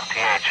back off,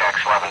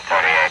 THX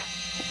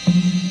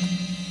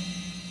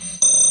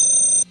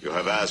 1138. You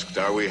have asked,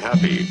 are we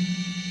happy?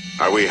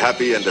 Are we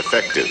happy and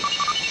effective?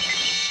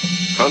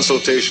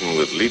 Consultation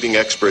with leading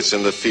experts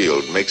in the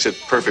field makes it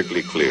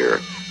perfectly clear,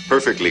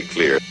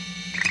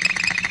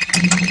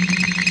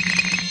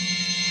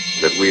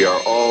 that we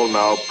are all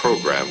now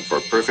programmed for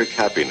perfect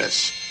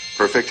happiness,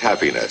 perfect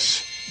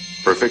happiness,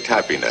 perfect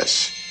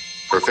happiness,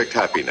 perfect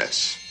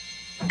happiness.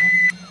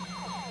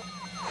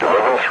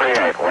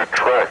 1138, we're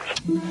tracked.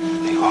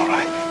 Are you all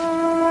right?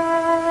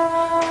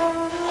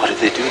 What did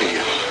they do to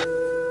you?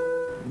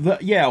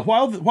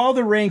 While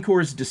the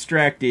Rancor's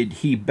distracted,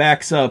 he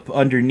backs up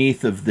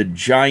underneath of the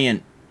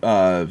giant,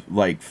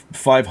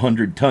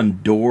 500-ton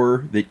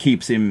door that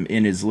keeps him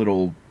in his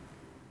little,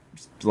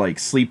 like,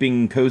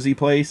 sleeping cozy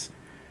place.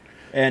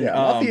 And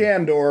not the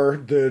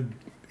Andor.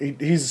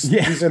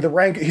 He's in the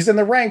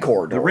Rancor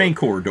door. The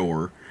Rancor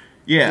door.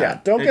 Yeah.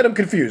 Don't get him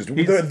confused.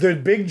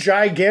 The big,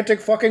 gigantic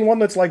fucking one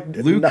that's like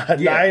Luke,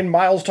 9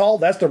 miles tall,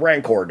 that's the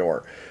Rancor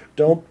door.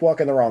 Don't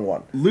walk in the wrong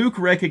one. Luke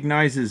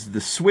recognizes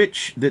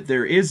that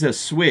there is a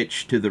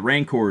switch to the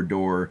Rancor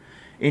door,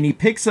 and he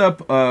picks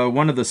up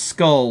one of the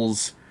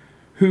skulls,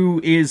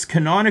 who is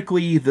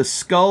canonically the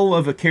skull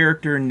of a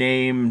character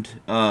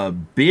named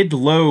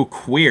Bidlo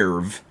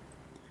Quirv,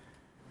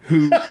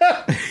 who...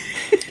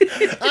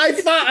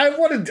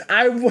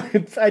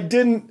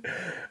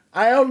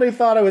 I only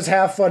thought it was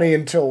half funny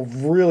until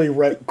really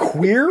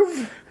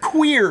Queerv?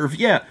 Queerv,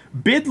 yeah.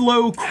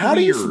 Bidlow Queerv. How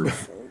do you...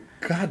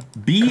 God.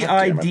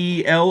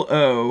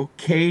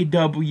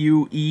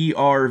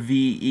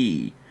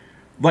 Bidlokwrve.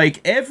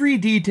 Like, every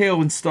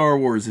detail in Star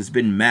Wars has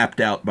been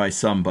mapped out by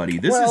somebody.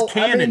 This is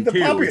canon,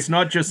 too. It's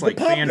not just, like,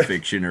 fan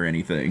fiction or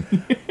anything.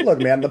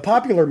 Look, man, the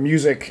popular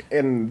music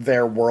in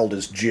their world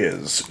is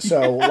jizz.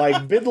 So,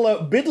 like,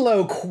 Bidlow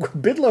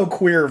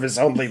Queerv is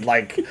only,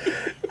 like,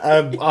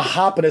 a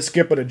hop and a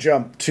skip and a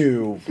jump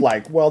to,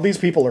 like, well, these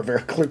people are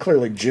very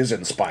clearly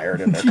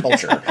jizz-inspired in their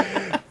culture.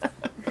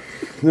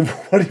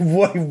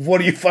 What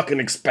do you fucking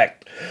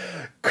expect?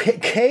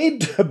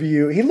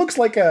 KW, he looks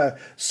like a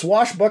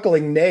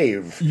swashbuckling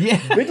knave.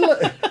 Yeah.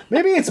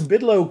 Maybe it's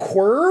Bidlow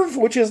Querv,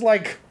 which is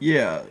like...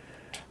 Yeah.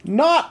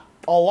 Not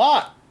a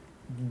lot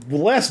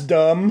less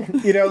dumb.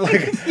 You know,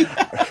 like...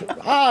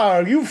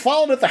 you've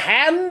fallen at the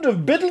hand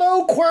of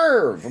Bidlow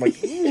Querv. I'm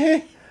like...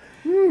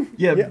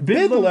 Yeah,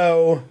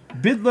 Bidlow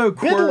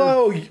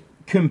Querv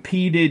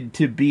competed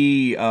to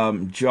be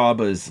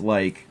Jabba's,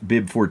 like,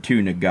 Bib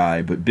Fortuna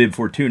guy, but Bib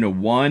Fortuna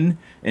won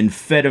and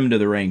fed him to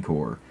the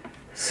Rancor.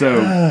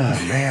 So,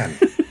 man.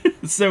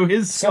 So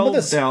his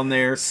skull's down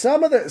there.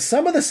 Some of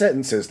the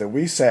sentences that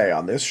we say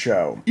on this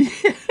show.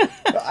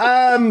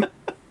 Bidlow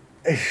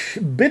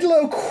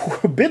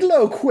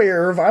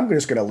Queerv, I'm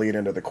just going to lead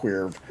into the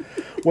Queerv,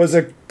 was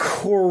a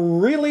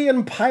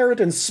Corellian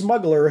pirate and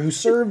smuggler who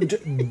served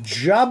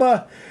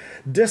Jabba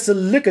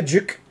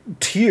Desilikajic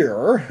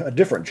Tyr, a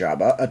different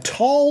Jabba, a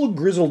tall,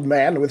 grizzled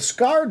man with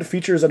scarred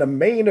features and a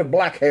mane of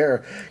black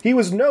hair. He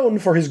was known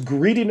for his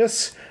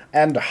greediness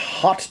and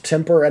hot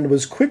temper, and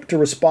was quick to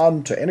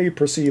respond to any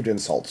perceived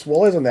insults.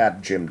 Well, isn't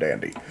that Jim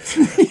Dandy?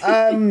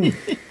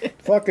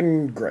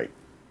 Fucking great.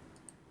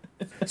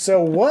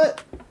 So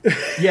what?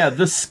 Yeah,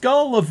 the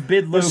skull of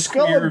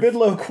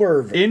Bidlow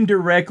Querv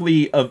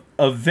indirectly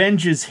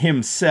avenges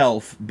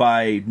himself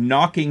by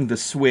knocking the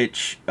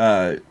switch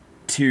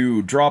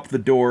to drop the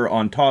door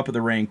on top of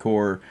the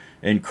Rancor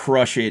and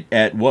crush it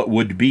at what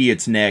would be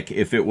its neck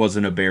if it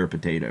wasn't a bear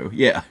potato.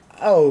 Yeah.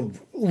 Oh,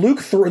 Luke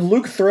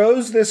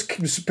throws this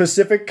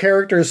specific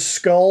character's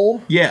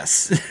skull?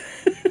 Yes.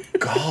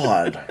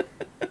 God.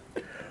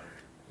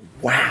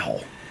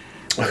 Wow.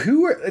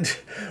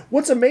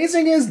 What's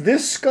amazing is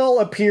this skull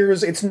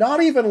appears, it's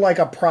not even like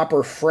a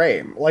proper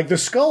frame. Like, the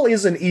skull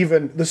is in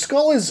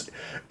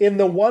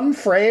the one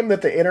frame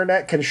that the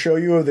internet can show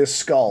you of this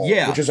skull,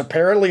 which is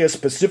apparently a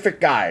specific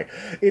guy.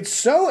 It's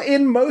so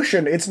in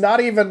motion, it's not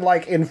even,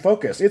 like, in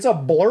focus. It's a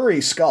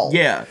blurry skull.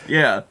 Yeah.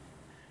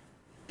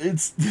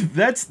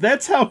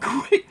 That's how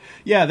quick.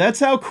 Yeah,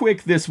 that's how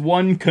quick this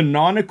one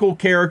canonical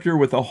character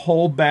with a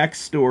whole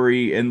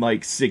backstory and,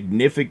 like,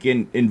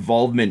 significant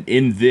involvement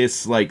in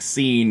this, like,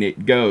 scene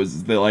it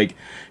goes. That, like,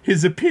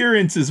 his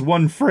appearance is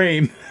one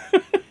frame.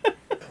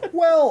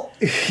 Well,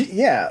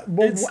 yeah.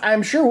 Well,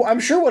 I'm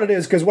sure what it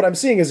is, because what I'm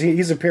seeing is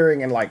he's appearing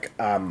in, like,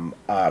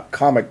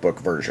 comic book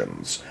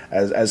versions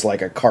as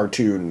like a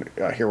cartoon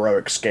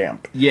heroic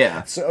scamp.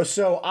 Yeah.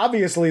 So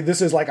obviously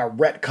this is like a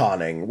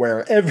retconning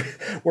where every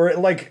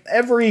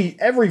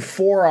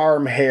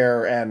forearm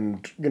hair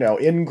and, you know,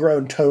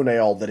 ingrown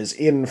toenail that is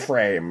in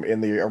frame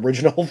in the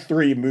original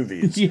 3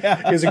 movies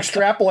is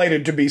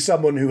extrapolated to be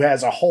someone who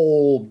has a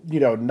whole, you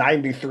know,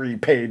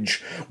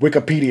 93-page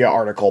Wikipedia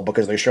article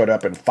because they showed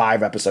up in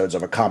 5 episodes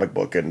of a comic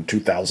book in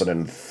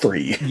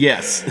 2003.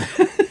 Yes.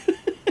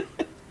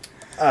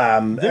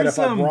 And if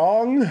I'm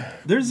wrong,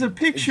 there's a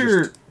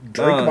picture. Just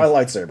drink my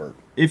lightsaber.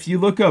 If you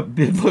look up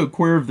Bidlow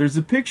Querv, there's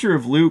a picture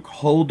of Luke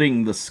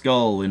holding the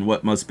skull in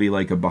what must be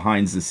like a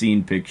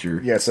behind-the-scene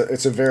picture. Yes,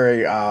 it's a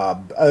very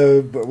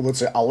let's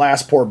say,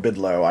 alas, poor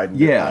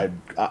Bidlow.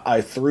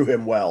 I threw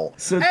him well.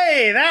 So,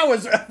 hey, that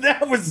was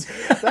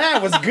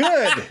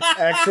good.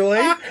 Actually,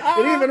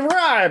 it even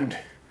rhymed.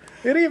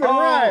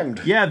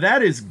 Rhymed. Yeah,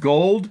 that is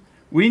gold.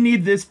 We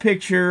need this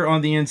picture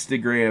on the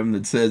Instagram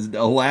that says,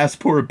 alas,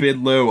 poor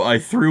Bidlow, I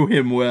threw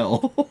him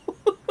well.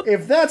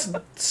 If that's...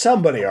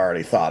 Somebody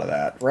already thought of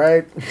that,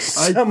 right?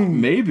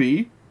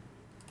 Maybe.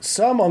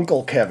 Some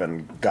Uncle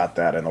Kevin got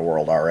that in the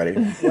world already.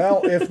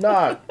 Well, if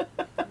not,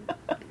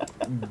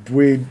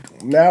 we're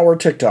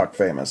TikTok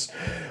famous.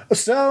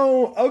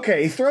 So,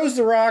 okay, he throws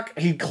the rock,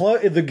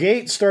 the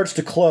gate starts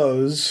to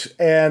close,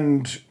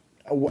 and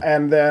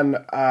then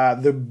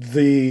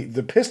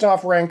the pissed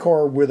off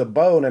Rancor with a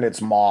bone in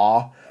its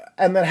maw.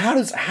 And then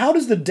how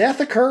does the death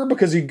occur?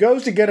 Because he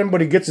goes to get him,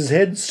 but he gets his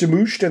head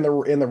smooshed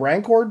in the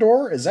Rancor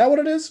door. Is that what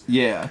it is?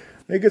 Yeah.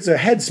 He gets a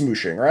head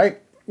smooshing, right?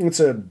 It's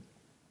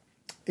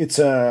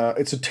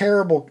a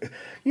terrible.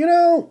 You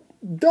know,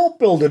 don't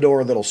build a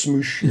door that'll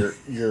smoosh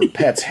your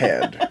pet's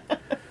head.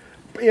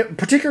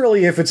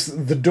 Particularly if it's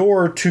the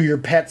door to your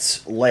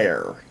pet's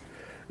lair.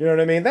 You know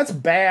what I mean? That's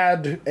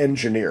bad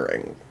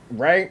engineering.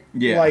 Right?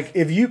 Yeah. Like,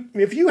 if you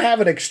have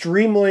a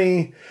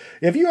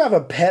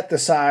pet the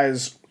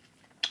size,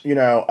 you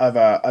know, of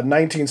a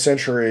 19th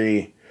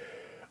century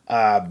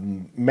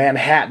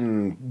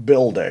Manhattan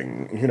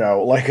building, you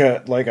know, like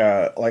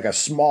a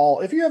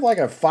small, if you have like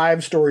a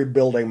 5-story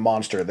building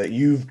monster that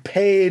you've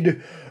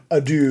paid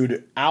a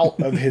dude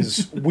out of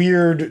his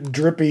weird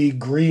drippy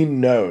green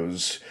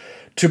nose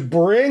to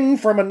bring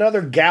from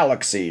another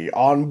galaxy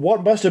on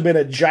what must have been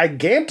a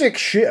gigantic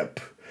ship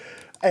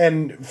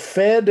and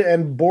fed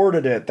and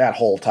boarded it that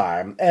whole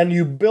time, and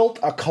you built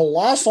a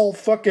colossal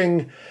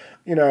fucking,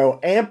 you know,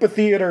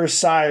 amphitheater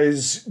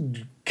size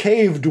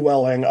cave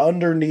dwelling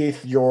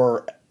underneath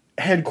your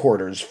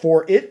headquarters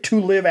for it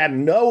to live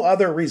and no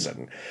other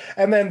reason.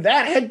 And then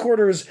that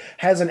headquarters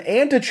has an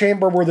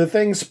antechamber where the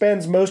thing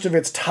spends most of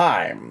its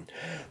time.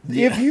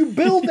 Yeah. If you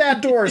build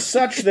that door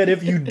such that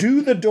if you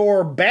do the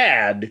door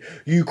bad,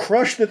 you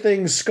crush the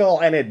thing's skull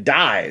and it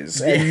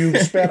dies, and you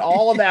spent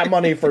all of that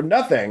money for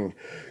nothing,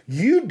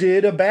 you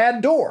did a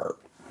bad door.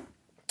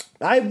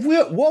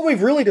 What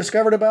we've really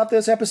discovered about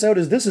this episode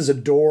is this is a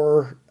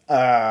door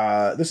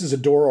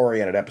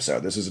oriented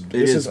episode. This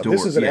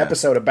is an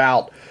episode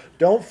about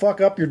don't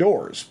fuck up your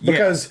doors,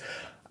 because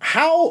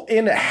how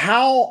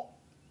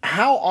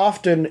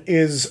often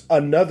is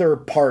another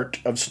part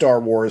of Star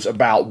Wars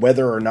about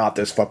whether or not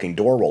this fucking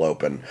door will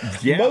open?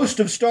 Yeah.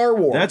 Most of Star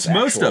Wars. That's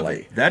actually. Most of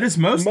it. That is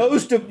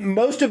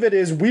most of it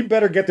is we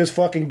better get this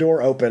fucking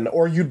door open,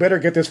 or you better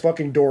get this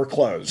fucking door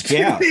closed.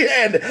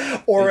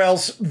 Yeah. Or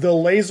else the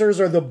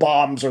lasers or the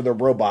bombs or the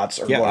robots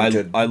are going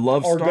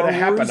to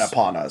happen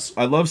upon us.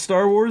 I love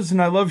Star Wars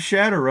and I love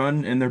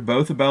Shadowrun, and they're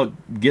both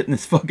about getting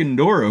this fucking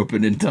door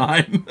open in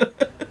time.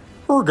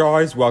 Hello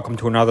guys, welcome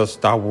to another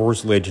Star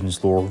Wars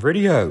Legends lore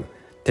video.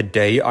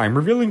 Today I'm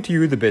revealing to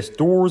you the best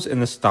doors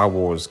in the Star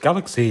Wars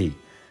galaxy.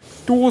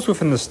 Doors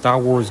within the Star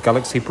Wars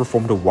galaxy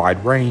performed a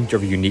wide range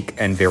of unique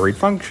and varied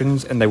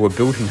functions, and they were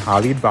built in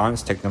highly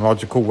advanced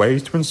technological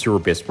ways to ensure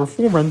best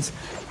performance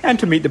and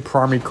to meet the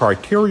primary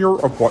criteria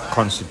of what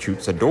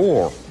constitutes a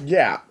door.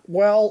 Yeah,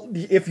 well,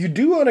 if you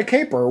do own a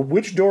caper,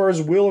 which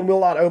doors will and will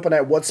not open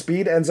at what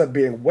speed ends up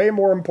being way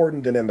more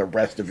important than in the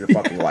rest of your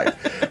fucking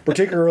life.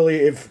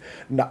 Particularly if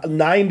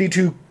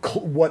 92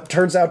 what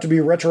turns out to be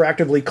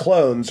retroactively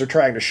clones are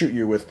trying to shoot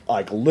you with,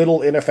 like,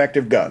 little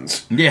ineffective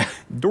guns. Yeah.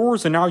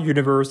 Doors in our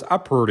universe are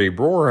pretty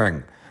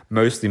boring,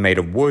 mostly made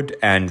of wood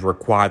and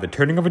require the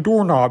turning of a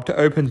doorknob to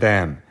open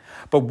them.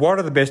 But what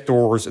are the best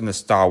doors in the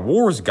Star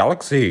Wars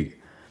galaxy?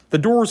 The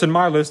doors in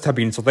my list have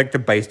been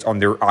selected based on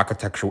their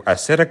architectural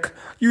aesthetic,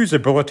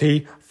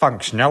 usability,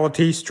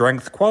 functionality,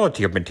 strength,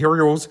 quality of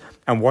materials,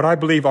 and what I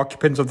believe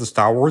occupants of the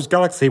Star Wars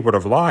galaxy would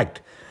have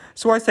liked.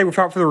 So I say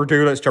without further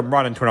ado, let's jump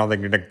right into another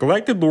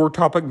neglected lore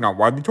topic not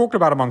widely talked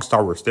about among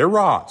Star Wars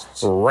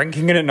theorists.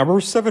 Ranking in at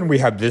number 7, we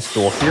have this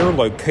door here,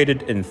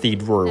 located in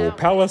Theed Royal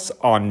Palace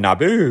on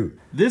Naboo.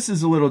 This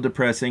is a little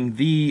depressing.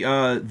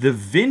 The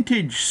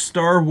vintage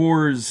Star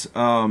Wars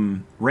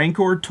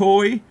Rancor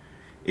toy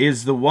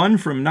is the one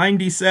from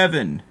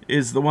 97,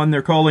 is the one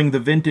they're calling the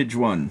vintage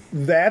one.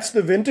 That's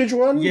the vintage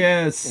one?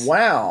 Yes.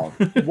 Wow.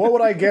 What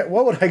would I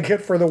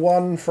get for the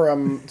one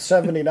from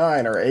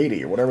 79 or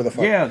 80, whatever the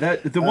fuck? Yeah,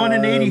 the one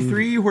in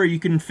 83 where you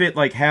can fit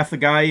like half the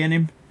guy in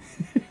him.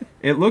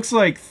 It looks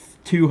like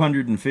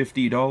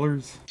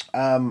 $250.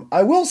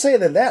 I will say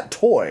that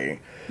toy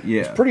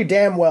is pretty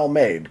damn well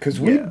made,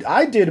 because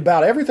I did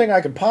about everything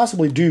I could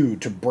possibly do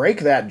to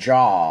break that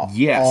jaw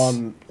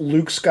on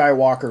Luke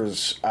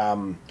Skywalker's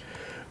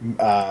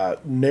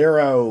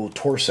narrow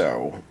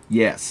torso.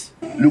 Yes.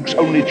 Luke's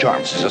only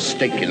chance is a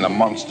stake in the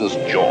monster's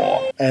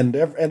jaw. And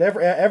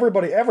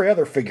every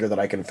other figure that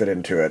I can fit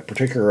into it,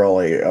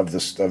 particularly of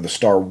the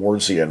Star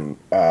Warsian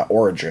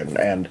origin,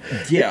 and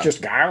it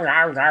just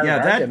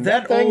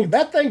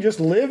that thing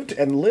just lived,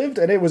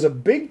 and it was a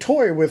big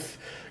toy with.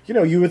 You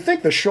know, you would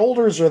think the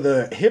shoulders or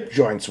the hip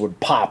joints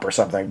would pop or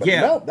something, but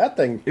no, that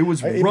thing. It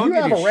was rugged if you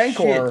have a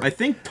Rancor, shit. I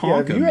think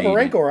Tonka if you have a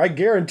Rancor, I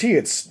guarantee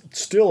it's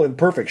still in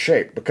perfect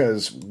shape,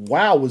 because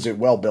wow, was it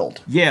well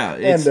built? Yeah,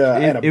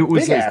 and it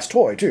was big ass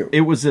toy too.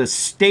 It was a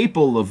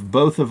staple of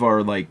both of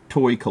our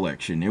toy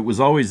collection. It was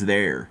always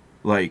there.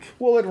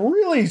 Well, it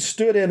really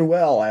stood in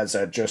well as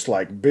a just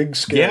big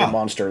scary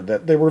monster.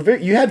 That they were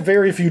you had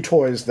very few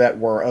toys that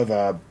were of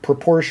a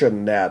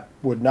proportion that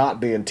would not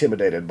be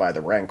intimidated by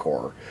the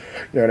Rancor.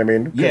 You know what I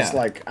mean? Because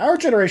our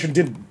generation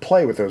didn't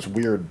play with those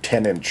weird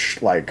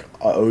 10-inch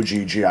OG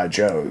GI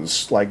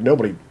Joes.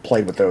 Nobody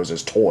played with those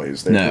as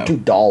toys. They were too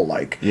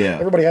doll-like. Yeah.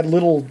 Everybody had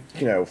little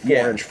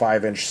 4-inch,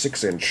 5-inch,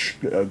 6-inch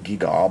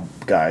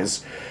gigob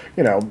guys.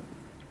 You know.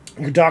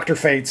 Dr.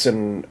 Fates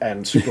and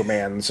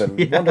Supermans and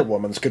Wonder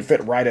Womans could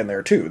fit right in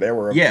there too. They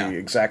were the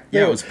exact.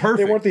 It was perfect.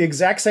 They weren't the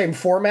exact same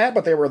format,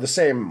 but they were the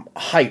same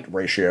height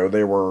ratio.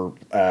 They were,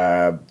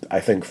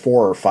 I think,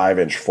 4 or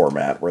 5-inch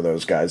format were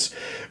those guys,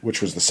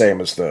 which was the same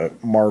as the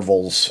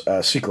Marvel's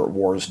Secret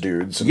Wars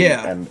dudes.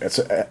 And it's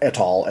et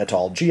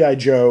al. G.I.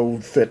 Joe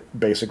fit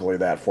basically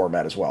that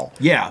format as well.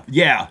 Yeah.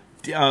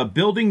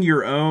 Building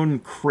your own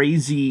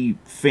crazy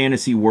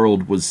fantasy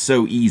world was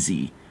so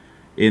easy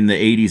in the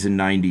 80s and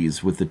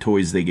 90s with the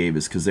toys they gave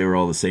us, because they were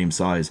all the same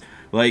size.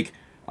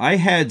 I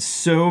had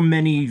so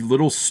many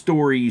little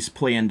stories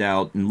planned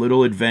out and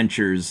little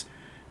adventures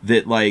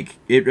that, like,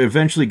 it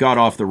eventually got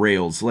off the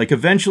rails. Like,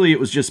 eventually it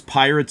was just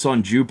pirates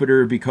on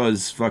Jupiter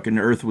because fucking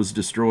Earth was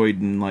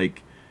destroyed, and,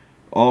 like,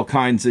 all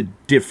kinds of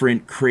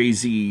different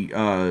crazy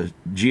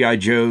G.I.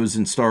 Joes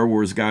and Star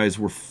Wars guys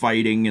were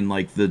fighting, and,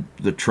 like,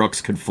 the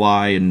trucks could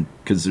fly, and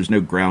because there's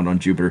no ground on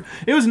Jupiter.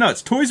 It was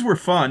nuts. Toys were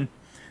fun.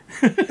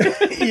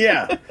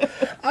 Yeah.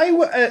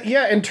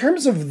 In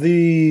terms of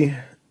the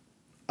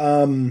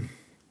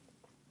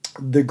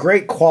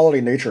great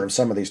quality nature of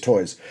some of these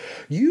toys,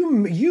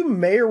 you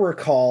may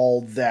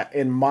recall that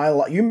in my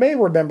life, you may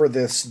remember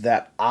this,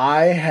 that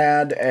I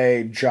had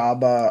a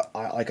Jabba,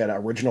 like an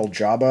original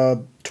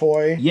Jabba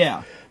toy.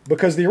 Yeah.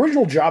 Because the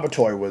original Jabba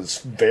toy was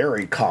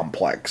very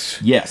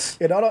complex. Yes.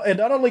 It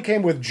not only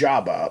came with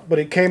Jabba, but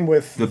it came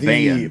with the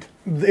band.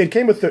 It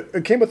came with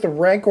the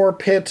Rancor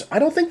pit. I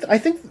think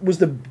was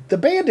the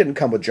band didn't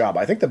come with Jabba.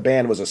 I think the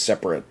band was a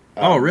separate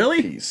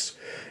really? piece.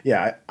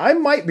 Yeah, I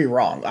might be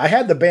wrong. I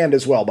had the band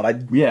as well, but I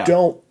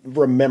don't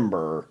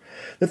remember.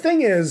 The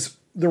thing is,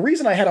 the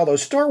reason I had all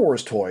those Star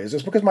Wars toys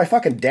is because my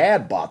fucking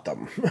dad bought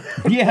them.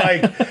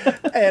 Yeah.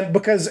 And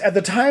because at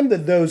the time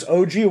that those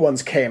OG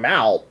ones came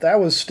out, I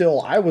was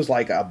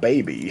like a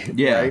baby.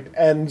 Yeah. Right?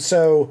 And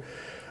so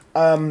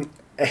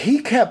he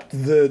kept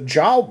the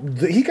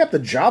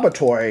Jabba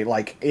toy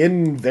like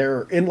in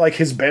like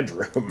his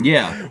bedroom.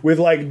 Yeah. With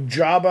like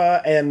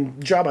Jabba, and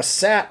Jabba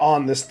sat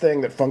on this thing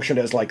that functioned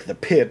as like the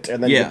pit,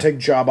 and then you take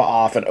Jabba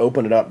off and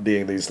open it up,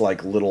 being these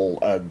like little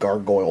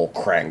gargoyle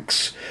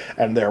cranks,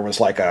 and there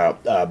was like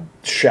a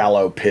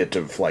shallow pit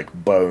of like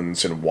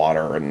bones and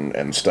water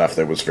and stuff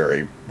that was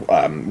very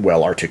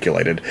well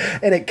articulated,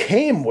 and it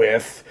came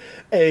with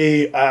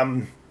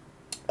a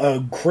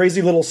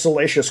crazy little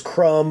Salacious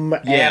Crumb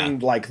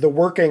and like the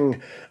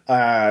working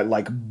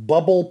like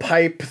bubble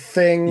pipe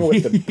thing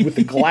with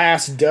the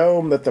glass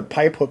dome that the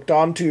pipe hooked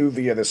onto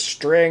via the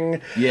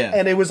string. Yeah.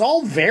 And it was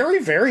all very,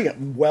 very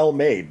well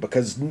made,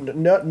 because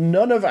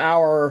none of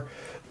our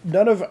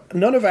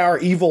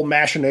evil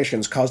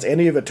machinations caused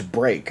any of it to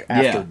break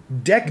after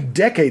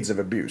decades of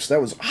abuse. That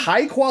was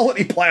high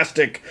quality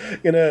plastic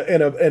in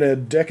a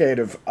decade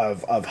of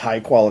high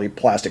quality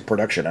plastic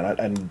production,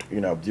 and you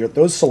know,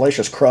 those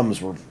Salacious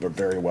Crumbs were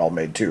very well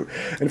made too.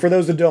 And for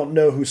those that don't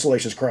know who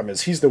Salacious Crumb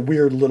is, he's the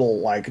weird little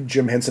like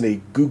Jim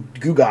Henson-y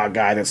Goo-Gah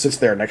guy that sits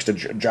there next to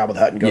Jabba the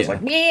Hutt and goes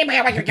like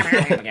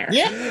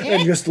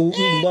and just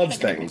loves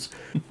things.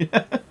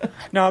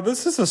 Now,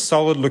 this is a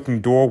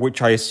solid-looking door,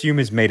 which I assume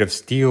is made of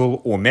steel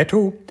or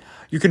metal.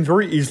 You can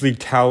very easily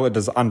tell it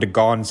has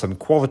undergone some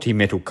quality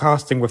metal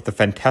casting with the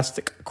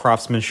fantastic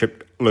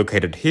craftsmanship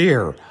located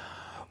here.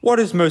 What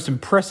is most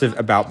impressive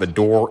about the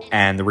door,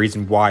 and the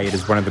reason why it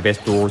is one of the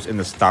best doors in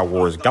the Star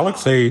Wars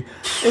galaxy,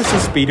 is the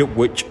speed at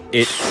which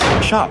it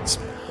shuts.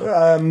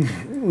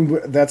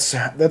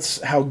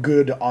 That's how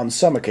good on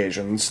some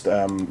occasions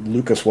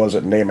Lucas was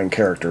at naming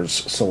characters.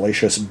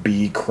 Salacious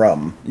B.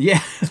 Crumb.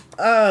 Yeah.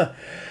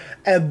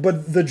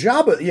 But the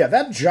Jabba,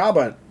 that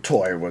Jabba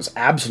toy was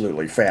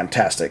absolutely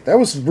fantastic. That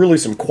was really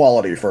some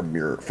quality for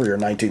your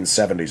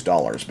 1970s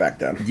dollars back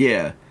then.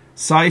 Yeah.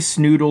 Cy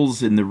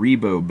Snoodles and the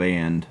Rebo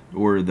Band,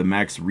 or the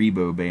Max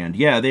Rebo Band.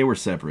 Yeah, they were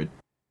separate.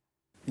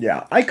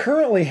 Yeah, I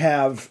currently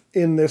have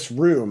in this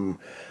room,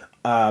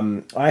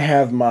 I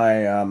have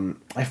my,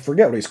 I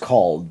forget what he's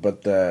called,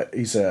 but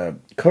he's a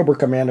Cobra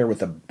Commander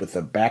with a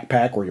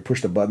backpack where you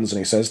push the buttons and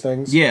he says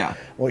things. Yeah.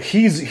 Well,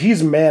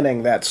 he's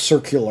manning that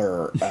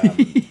circular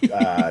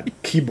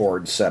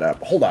keyboard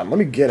setup. Hold on, let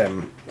me get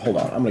him. Hold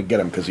on, I'm going to get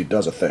him because he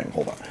does a thing.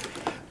 Hold on.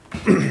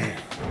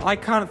 I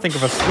can't think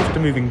of a swifter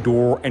moving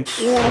door in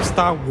all of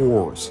Star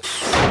Wars.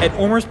 It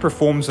almost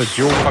performs a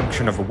dual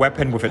function of a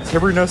weapon with its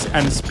heaviness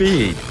and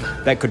speed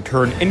that could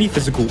turn any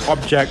physical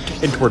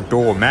object into a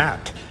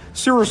doormat.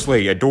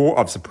 Seriously, a door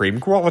of supreme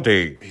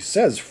quality. He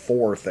says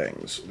 4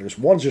 things. There's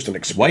one's just an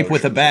explosion. Wipe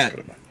with a bat.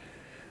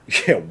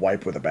 Yeah,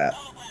 wipe with a bat.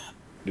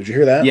 Did you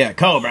hear that? Yeah,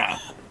 Cobra.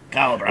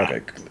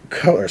 Okay,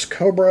 there's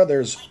Cobra,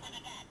 there's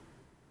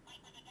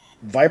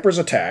Viper's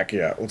Attack.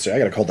 Yeah, let's see, I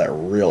gotta hold that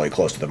really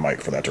close to the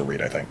mic for that to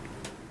read, I think.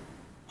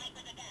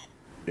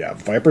 Yeah,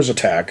 Viper's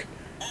Attack.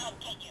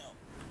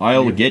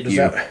 I'll get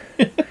you.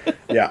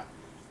 Yeah.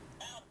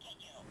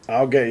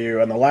 I'll get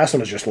you. And the last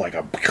one is just like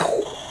a...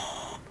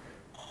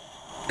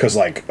 Because,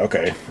 like,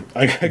 okay,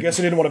 I guess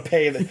I didn't want to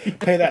pay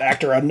that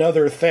actor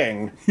another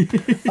thing,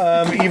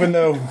 even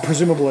though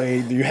presumably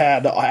you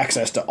had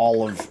access to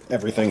all of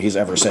everything he's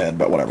ever said,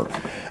 but whatever.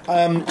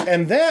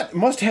 And that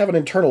must have an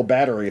internal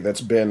battery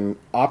that's been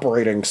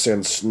operating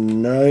since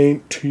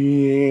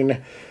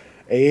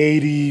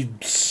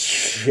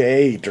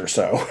 1988 or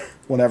so,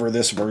 whenever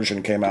this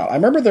version came out. I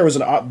remember there was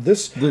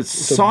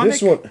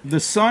the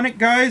Sonic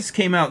guys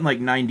came out in like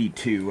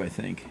 92, I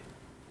think.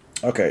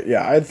 Okay,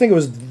 yeah, I think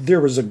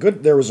there was a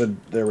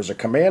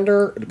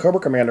commander, the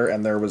Cobra Commander,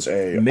 and there was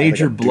a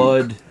Major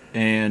Blood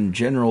and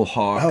General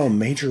Hawk. Oh,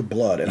 Major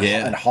Blood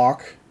and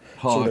Hawk.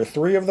 So there are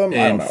 3 of them.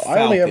 And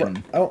I don't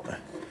know. Falcon.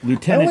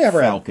 Lieutenant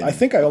Falcon. I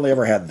think I only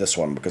ever had this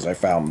one because I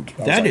found...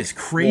 That is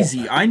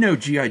crazy. Well, I know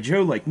G.I.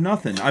 Joe like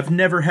nothing. I've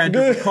never had to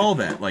recall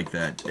that like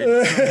that.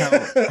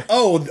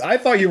 Oh, I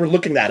thought you were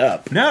looking that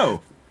up.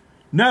 No,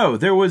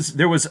 there was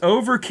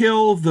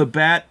Overkill,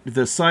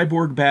 the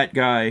cyborg bat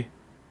guy,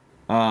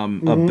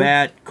 a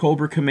bat,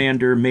 Cobra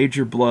Commander,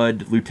 Major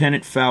Blood,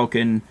 Lieutenant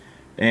Falcon,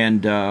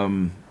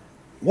 and...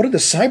 What did the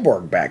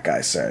cyborg bat guy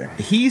say?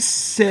 He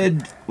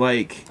said,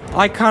 like...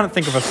 I can't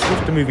think of a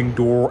swifter moving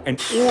door in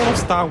all of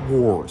Star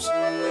Wars.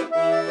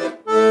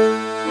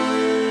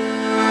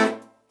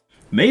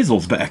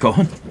 Maisel's back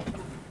on.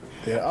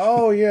 Yeah.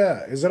 Oh,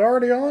 yeah. Is it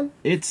already on?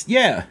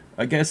 Yeah.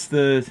 I guess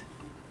the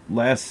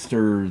last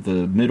or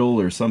the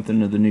middle or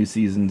something of the new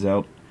season's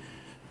out.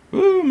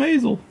 Ooh,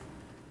 Maisel.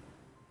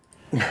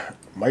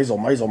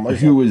 Maisel.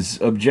 Who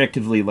was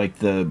objectively like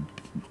the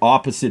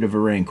opposite of a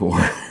Rancor.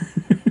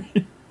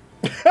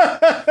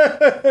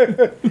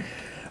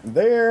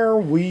 There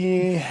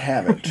we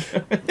have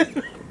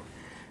it.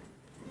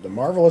 The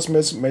marvelous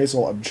Miss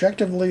Maisel,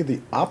 objectively the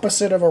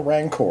opposite of a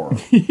Rancor.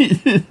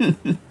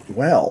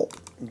 Well,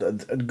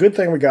 good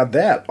thing we got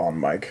that on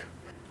Mike.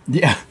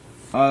 Yeah.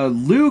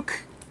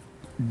 Luke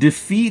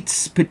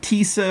defeats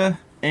Patissa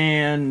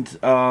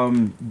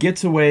and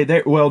gets away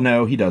there. Well,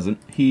 no, he doesn't.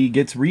 He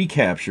gets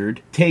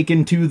recaptured,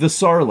 taken to the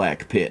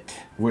Sarlacc pit,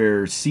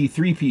 where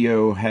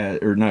C-3PO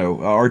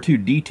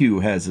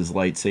R2-D2 has his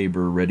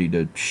lightsaber ready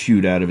to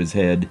shoot out of his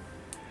head.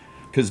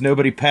 Because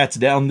nobody pats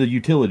down the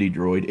utility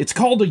droid. It's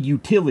called a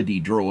utility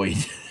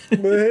droid.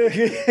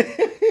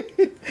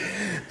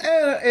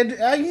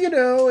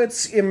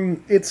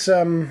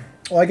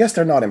 Well, I guess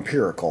they're not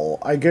empirical.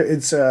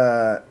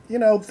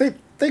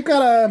 They've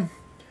got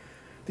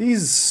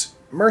these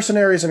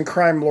mercenaries and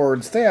crime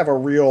lords, they have a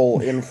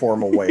real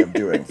informal way of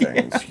doing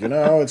things.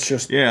 It's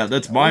just... Yeah,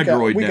 that's my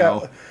droid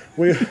now.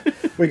 We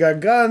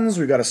got guns,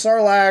 we got a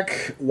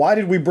Sarlacc. Why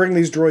did we bring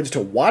these droids to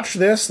watch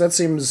this? That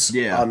seems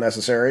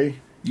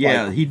unnecessary.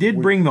 Yeah, he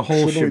did bring the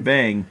whole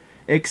shebang,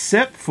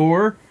 except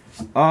for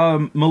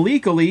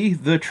Malik Ali,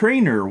 the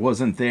trainer,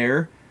 wasn't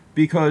there,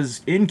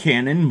 because in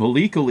canon,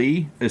 Malik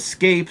Ali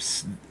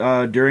escapes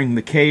during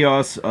the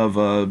chaos of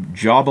a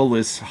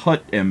Jabba-less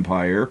Hutt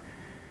empire,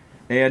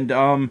 and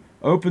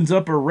opens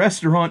up a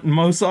restaurant in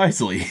Mos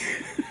Eisley.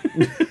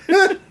 You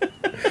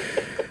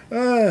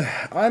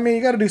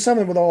got to do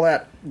something with all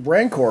that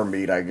Rancor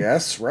meat, I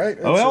guess, right?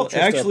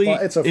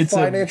 It's a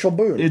financial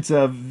boon. It's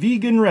a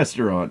vegan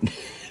restaurant.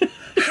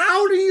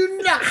 How do you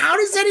know? How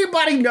does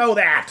anybody know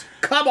that?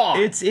 Come on!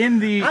 It's in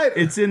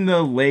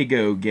the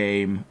Lego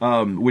game,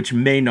 which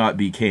may not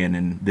be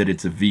canon that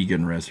it's a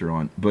vegan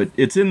restaurant, but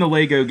it's in the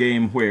Lego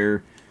game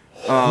where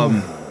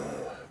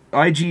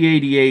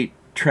IG-88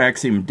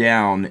 tracks him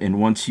down and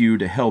wants you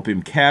to help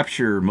him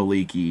capture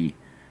Malik Ali,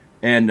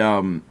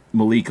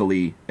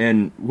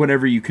 and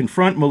whenever you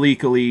confront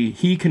Malik Ali,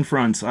 he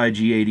confronts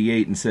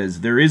IG-88 and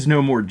says, "There is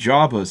no more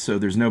Jabba, so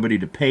there's nobody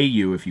to pay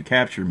you if you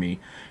capture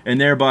me,"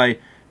 and thereby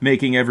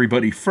making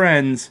everybody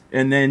friends,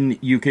 and then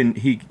you can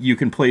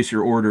place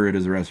your order at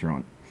his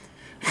restaurant.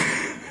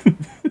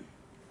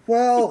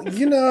 Well,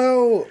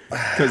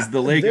 because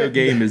the Lego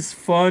game is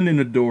fun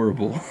and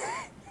adorable.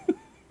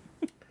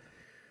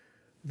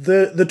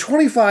 The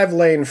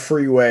 25-lane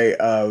freeway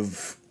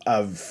of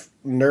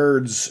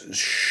nerds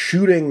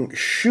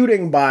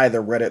shooting by the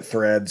Reddit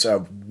threads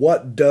of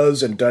what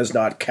does and does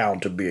not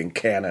count to being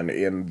canon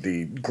in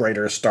the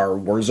greater Star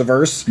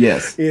Warsiverse.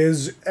 Yes,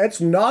 it's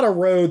not a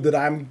road that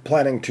I'm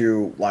planning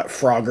to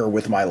Frogger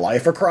with my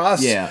life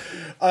across. Yeah.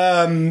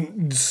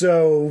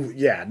 So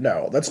yeah,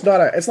 no, it's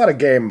not a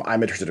game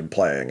I'm interested in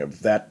playing.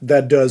 Of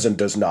that does and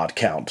does not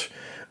count,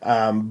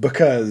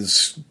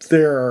 because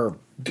there are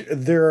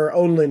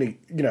only,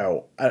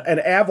 an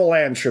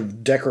avalanche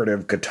of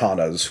decorative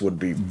katanas would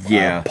be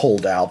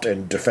pulled out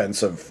in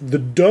defense of the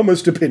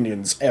dumbest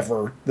opinions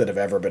that have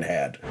ever been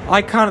had.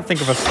 I can't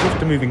think of a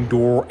swifter moving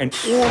door in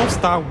all of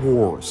Star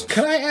Wars.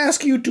 Can I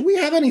ask you, do we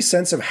have any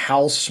sense of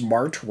how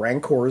smart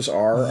Rancors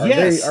are?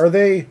 Yes. Are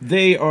they?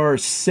 They are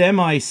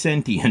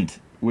semi-sentient,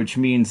 which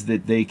means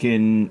that they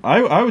can,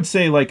 I would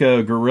say like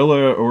a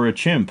gorilla or a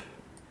chimp.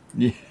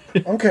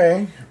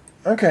 Okay.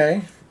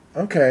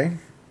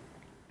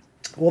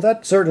 Well,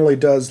 that certainly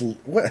does.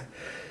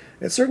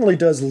 It certainly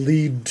does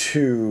lead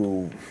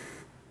to.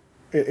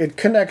 It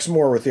connects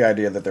more with the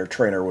idea that their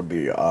trainer would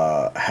be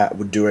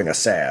doing a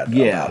sad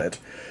about it.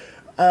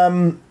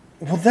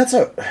 Well, that's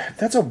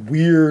a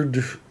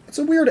weird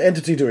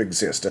entity to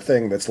exist. A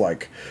thing that's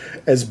like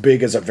as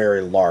big as a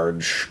very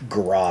large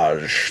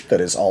garage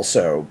that is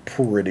also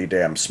pretty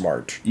damn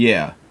smart.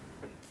 Yeah.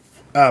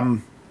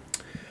 Have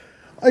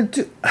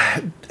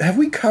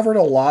we covered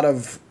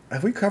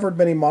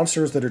many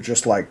monsters that are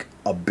just like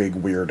a big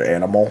weird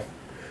animal?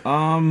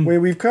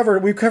 We've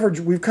covered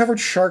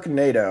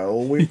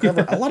Sharknado. We've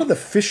covered a lot of the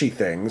fishy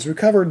things. We've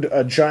covered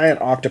a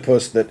giant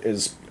octopus that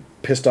is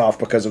pissed off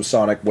because of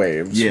sonic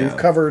waves. Yeah. We've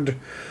covered,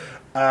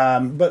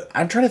 but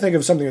I'm trying to think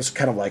of something that's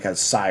kind of like a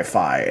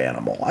sci-fi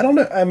animal. I don't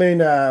know. I mean,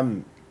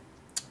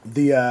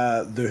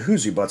 the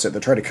Who's Butts it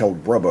that tried to kill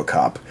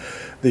RoboCop.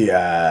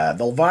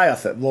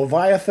 The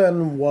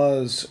Leviathan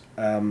was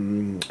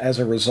as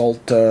a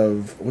result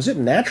of, was it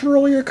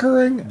naturally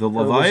occurring? The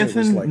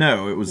Leviathan?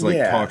 No, it was like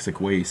yeah.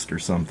 toxic waste or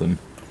something.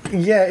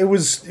 Yeah, it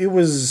was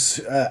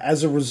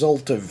as a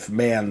result of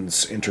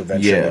man's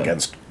intervention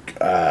against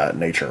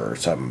nature or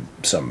some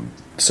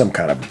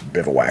kind of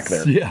bivouac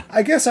there. Yeah.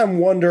 I guess I'm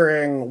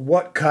wondering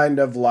what kind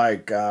of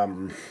like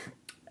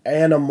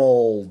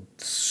animal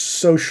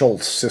social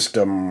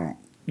system,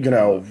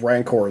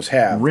 Rancors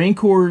have.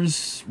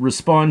 Rancors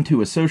respond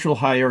to a social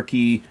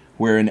hierarchy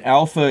where an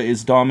alpha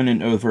is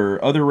dominant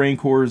over other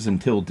Rancors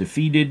until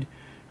defeated.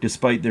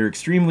 Despite their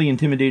extremely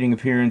intimidating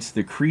appearance,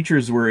 the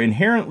creatures were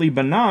inherently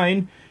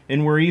benign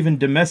and were even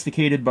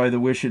domesticated by the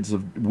witches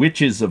of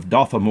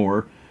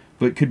Dothamor,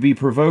 but could be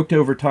provoked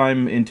over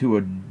time into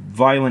a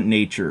violent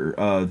nature.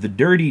 The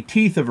dirty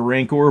teeth of a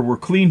Rancor were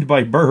cleaned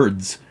by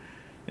birds,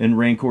 and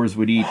Rancors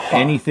would eat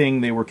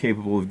anything they were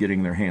capable of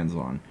getting their hands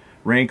on.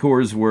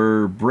 Rancors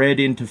were bred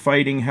into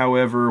fighting,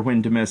 however,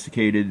 when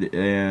domesticated,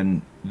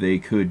 and they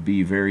could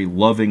be very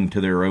loving to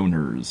their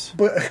owners.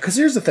 But because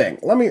here's the thing,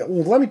 let me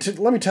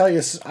tell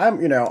you,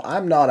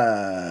 I'm not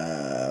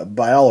a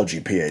biology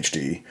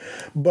PhD,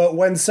 but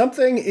when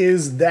something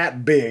is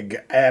that big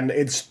and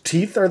its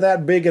teeth are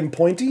that big and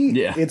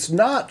pointy, it's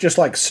not just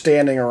like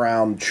standing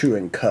around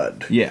chewing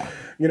cud. Yeah.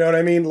 You know what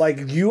I mean? Like,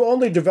 you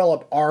only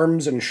develop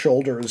arms and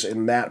shoulders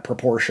in that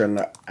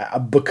proportion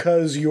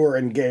because you're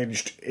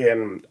engaged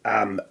in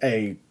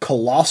a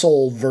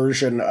colossal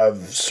version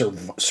of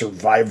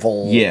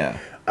survival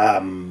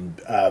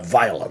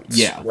violence.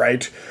 Yeah.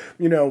 Right?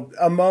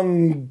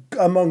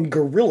 Among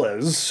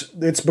gorillas,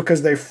 it's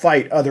because they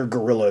fight other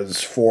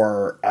gorillas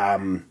for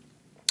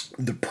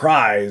the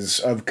prize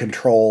of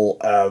control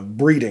of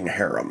breeding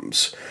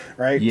harems,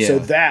 right? Yeah. So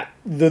that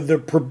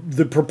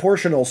the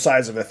proportional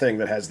size of a thing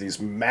that has these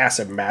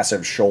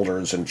massive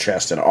shoulders and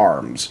chest and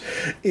arms,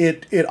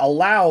 it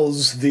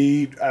allows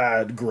the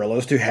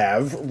gorillas to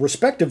have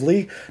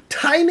respectively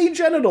tiny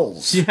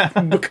genitals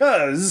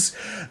because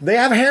they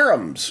have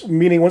harems.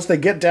 Meaning, once they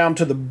get down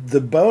to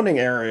the boning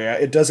area,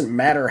 it doesn't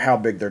matter how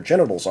big their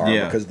genitals are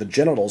because the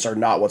genitals are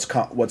not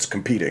what's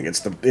competing.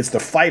 It's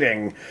the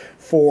fighting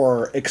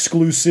for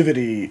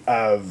exclusivity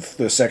of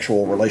the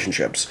sexual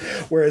relationships.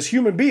 Whereas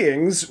human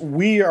beings,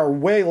 we are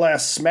way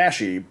less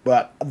smashy,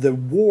 but the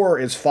war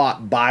is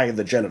fought by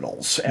the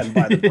genitals and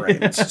by the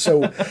brains.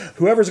 So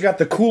whoever's got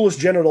the coolest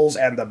genitals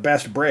and the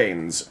best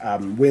brains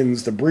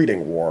wins the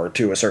breeding war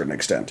to a certain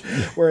extent.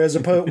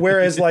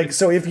 Whereas like,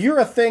 so if you're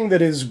a thing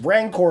that is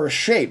Rancor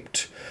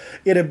shaped,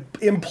 it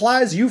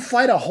implies you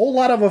fight a whole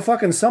lot of a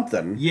fucking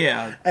something.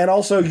 Yeah. And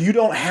also, you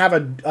don't have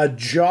a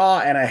jaw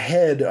and a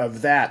head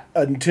of that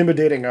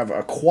intimidating of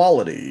a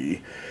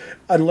quality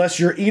unless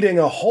you're eating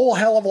a whole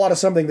hell of a lot of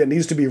something that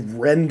needs to be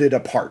rended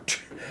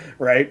apart.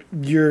 Right?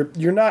 You're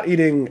not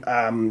eating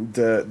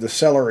the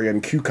celery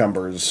and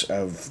cucumbers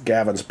of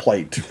Gavin's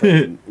plate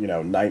from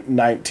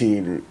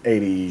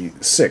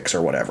 1986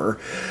 or whatever.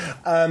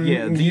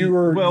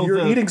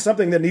 You're eating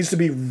something that needs to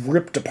be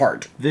ripped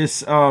apart.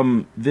 This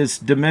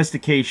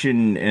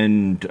domestication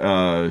and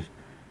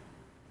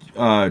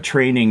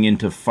training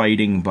into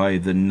fighting by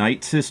the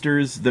Night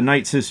Sisters. The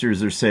Night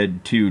Sisters are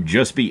said to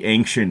just be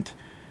ancient,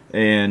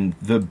 and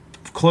the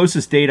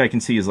closest date I can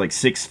see is like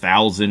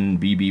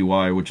 6,000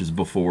 BBY, which is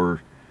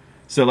before.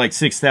 So like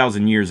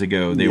 6,000 years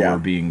ago, they were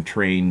being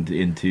trained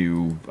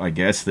into, I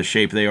guess, the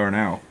shape they are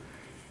now.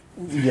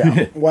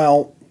 Yeah.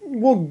 Well,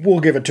 we'll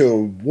give it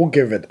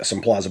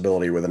some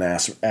plausibility with an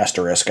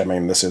asterisk. I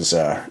mean, this is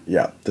a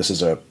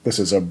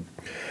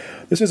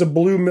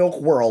blue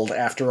milk world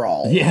after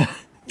all. Yeah.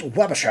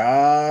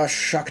 Wabasha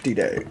Shakti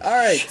Day. All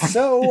right.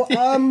 So,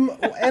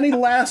 any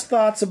last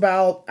thoughts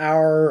about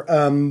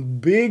our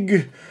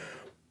big,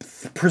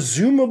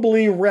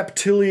 presumably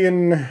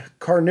reptilian,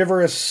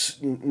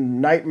 carnivorous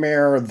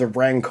nightmare, the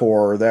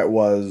Rancor, that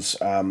was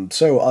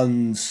so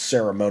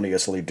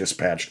unceremoniously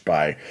dispatched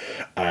by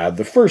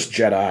the first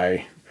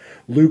Jedi,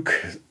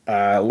 Luke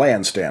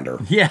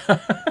Landstander? Yeah.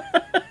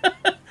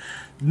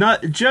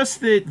 Not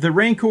just that the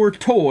Rancor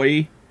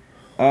toy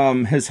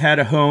has had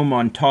a home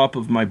on top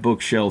of my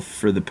bookshelf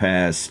for the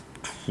past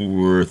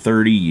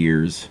 30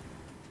 years.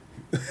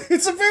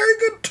 It's a very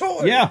good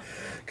toy. Yeah.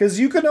 Because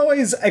you can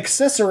always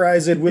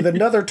accessorize it with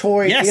another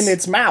toy in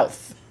its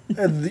mouth.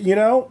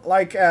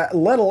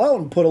 Let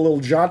alone put a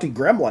little jaunty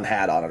gremlin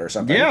hat on it or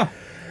something. Yeah.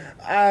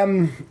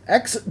 10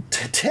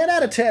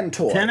 out of 10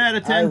 toy. 10 out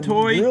of 10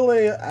 toy.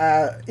 Really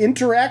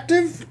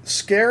interactive,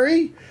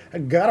 scary,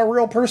 got a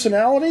real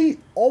personality,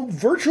 all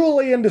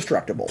virtually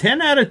indestructible.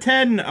 10 out of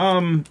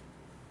 10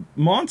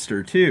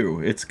 monster,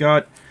 too. It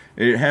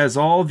has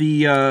all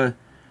the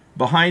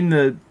behind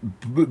the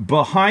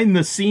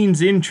scenes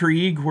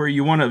intrigue where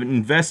you want to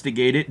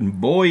investigate it,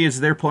 and boy, is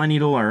there plenty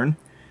to learn.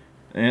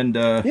 And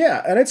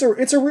yeah, and it's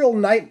a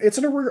real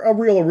a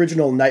real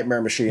original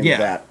nightmare machine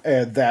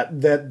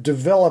that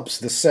develops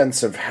the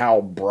sense of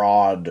how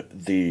broad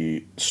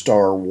the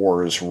Star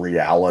Wars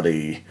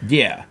reality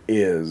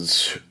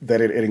is, that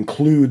it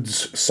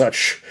includes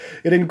such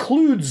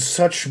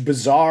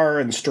bizarre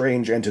and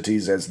strange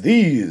entities as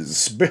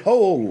these.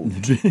 Behold.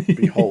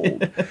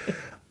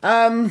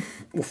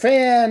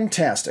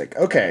 Fantastic.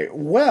 Okay,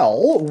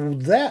 well,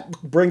 that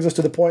brings us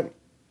to the point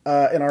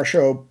in our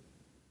show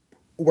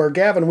where,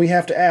 Gavin, we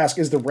have to ask,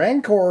 is the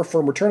Rancor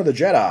from Return of the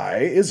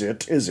Jedi, is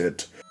it? Is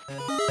it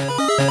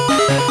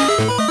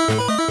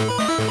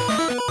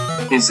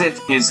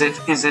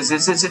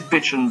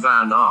bitchin'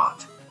 Van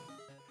Art?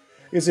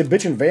 Is it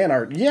bitchin' Van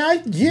Art?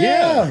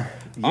 Yeah.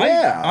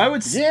 I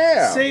would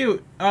say,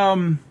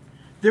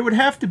 there would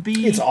have to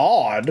be... It's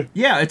odd.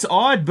 Yeah, it's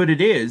odd, but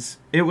it is.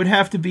 It would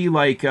have to be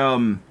like,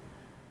 you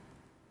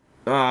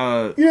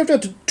have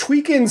to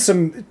tweak in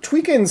some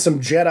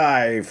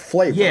Jedi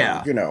flavor.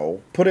 Yeah.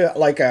 Put it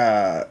like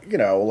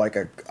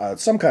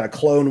some kind of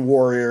clone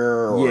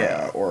warrior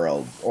or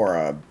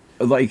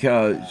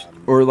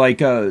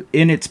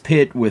in its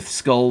pit with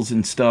skulls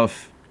and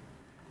stuff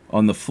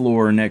on the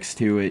floor next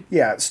to it.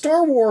 Yeah,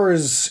 Star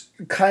Wars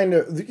kind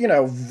of,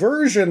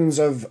 versions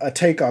of a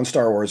take on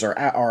Star Wars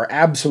are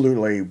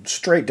absolutely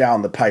straight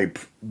down the pipe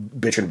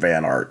bitchin'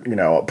 Van Art,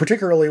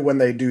 particularly when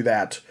they do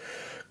that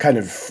kind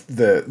of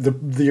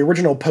the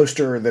original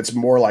poster that's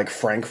more like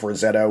Frank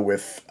Frazetta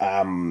with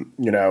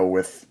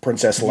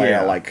Princess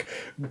Leia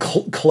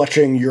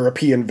clutching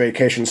European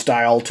Vacation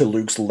style to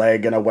Luke's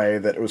leg in a way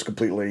that was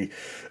completely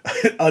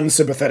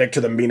unsympathetic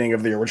to the meaning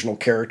of the original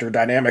character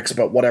dynamics,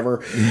 but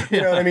whatever.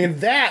 You know what I mean?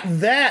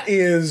 That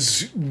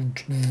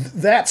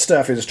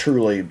stuff is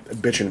truly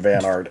bitchin'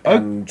 Van Art,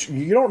 and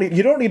you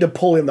don't need to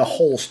pull in the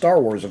whole Star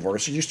Wars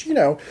verse. You just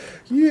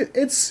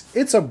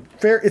it's a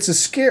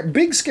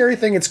big scary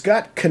thing. It's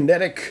got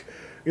kinetic.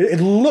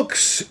 It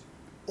looks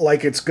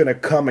like it's gonna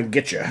come and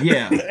get you.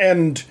 Yeah,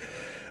 and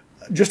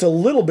just a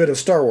little bit of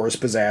Star Wars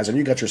pizzazz, and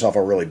you got yourself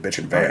a really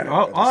bitchin' Van.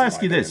 I'll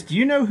ask you this: do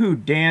you know who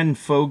Dan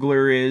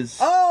Fogler is?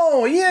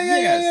 Oh,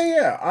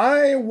 yeah.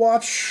 I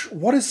watch...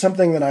 What is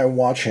something that I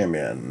watch him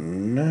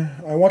in?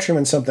 I watch him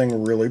in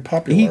something really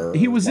popular.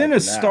 He was in a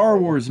Star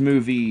Wars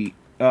movie,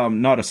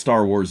 not a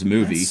Star Wars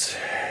movie,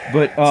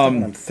 but... That's not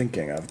what I'm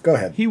thinking of. Go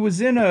ahead. He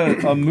was in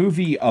a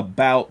movie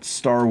about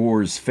Star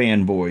Wars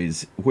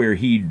fanboys where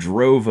he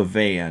drove a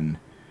van...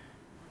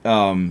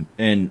 and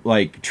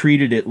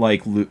treated it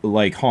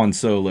like Han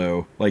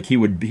Solo, like he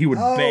would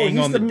bang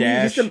on the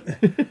dash.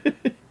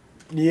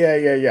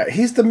 Yeah.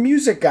 He's the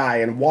music guy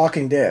in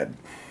Walking Dead.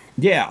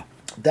 Yeah,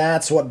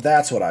 that's what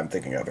I'm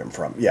thinking of him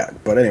from. Yeah,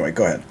 but anyway,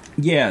 go ahead.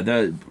 Yeah,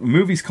 the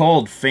movie's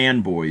called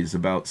Fanboys,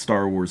 about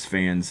Star Wars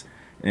fans,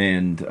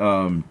 and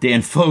Dan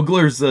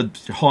Fogler's a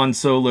Han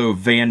Solo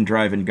van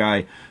driving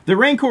guy. The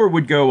Rancor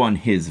would go on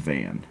his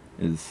van.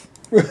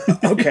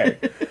 Okay,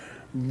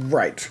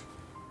 right.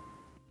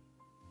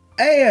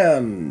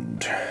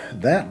 And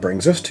that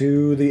brings us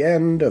to the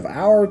end of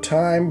our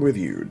time with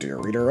you, dear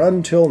reader,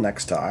 until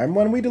next time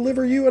when we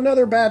deliver you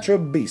another batch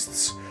of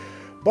beasts,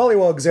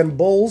 bullywugs, and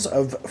bowls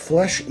of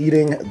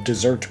flesh-eating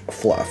dessert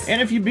fluff. And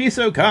if you'd be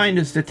so kind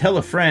as to tell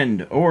a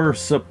friend, or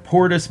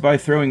support us by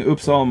throwing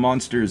Oops All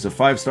Monsters a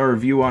 5-star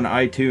review on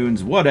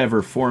iTunes,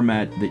 whatever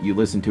format that you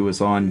listen to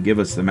us on, give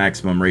us the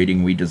maximum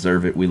rating. We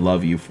deserve it. We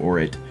love you for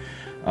it.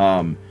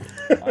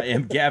 I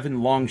am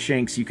Gavin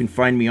Longshanks. You can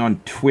find me on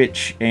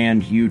Twitch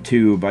and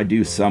YouTube. I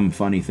do some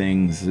funny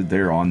things.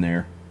 They're on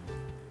there.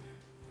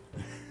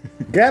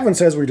 Gavin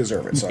says we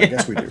deserve it, so I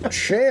guess we do.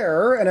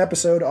 Share an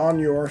episode on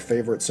your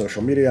favorite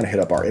social media and hit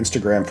up our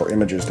Instagram for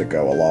images that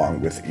go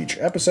along with each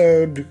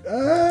episode.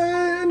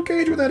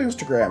 Engage with that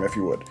Instagram if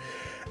you would.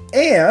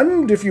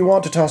 And if you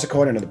want to toss a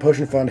coin into the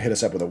potion fund, hit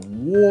us up with a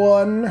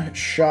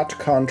one-shot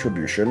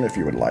contribution, if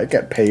you would like,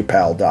 at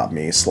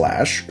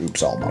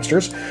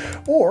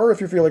paypal.me/oopsallmonsters. Or if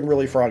you're feeling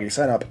really froggy,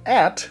 sign up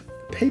at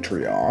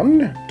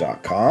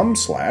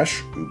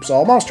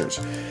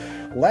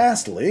patreon.com/oopsallmonsters.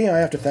 Lastly, I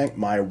have to thank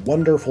my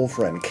wonderful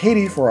friend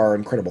Katie for our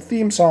incredible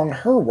theme song.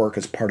 Her work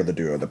as part of the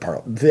duo, the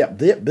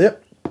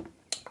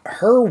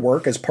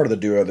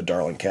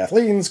Darling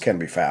Kathleen's can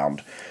be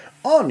found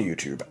on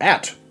YouTube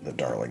at The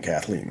Darling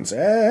Kathleen's.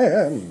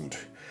 And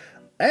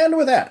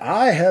with that,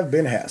 I have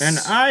been Hess. And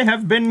I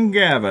have been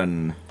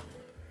Gavin.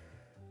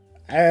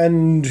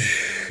 And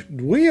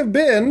we have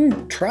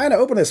been trying to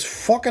open this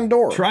fucking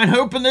door. Trying to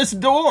open this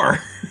door!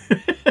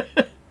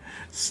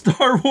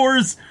 Star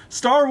Wars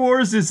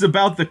is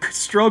about the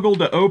struggle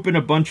to open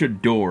a bunch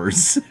of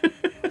doors.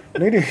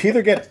 We need to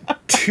either get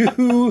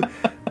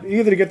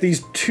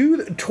these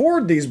two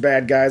toward these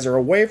bad guys or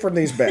away from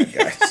these bad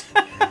guys.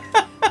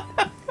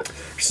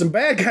 Some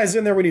bad guys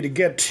in there we need to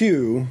get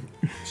to.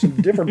 Some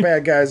different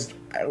bad guys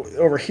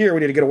over here we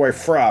need to get away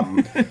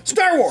from.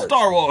 Star Wars!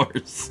 Star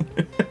Wars!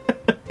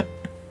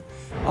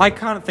 I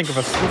can't think of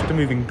a swifter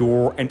moving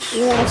door in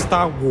all of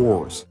Star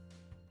Wars.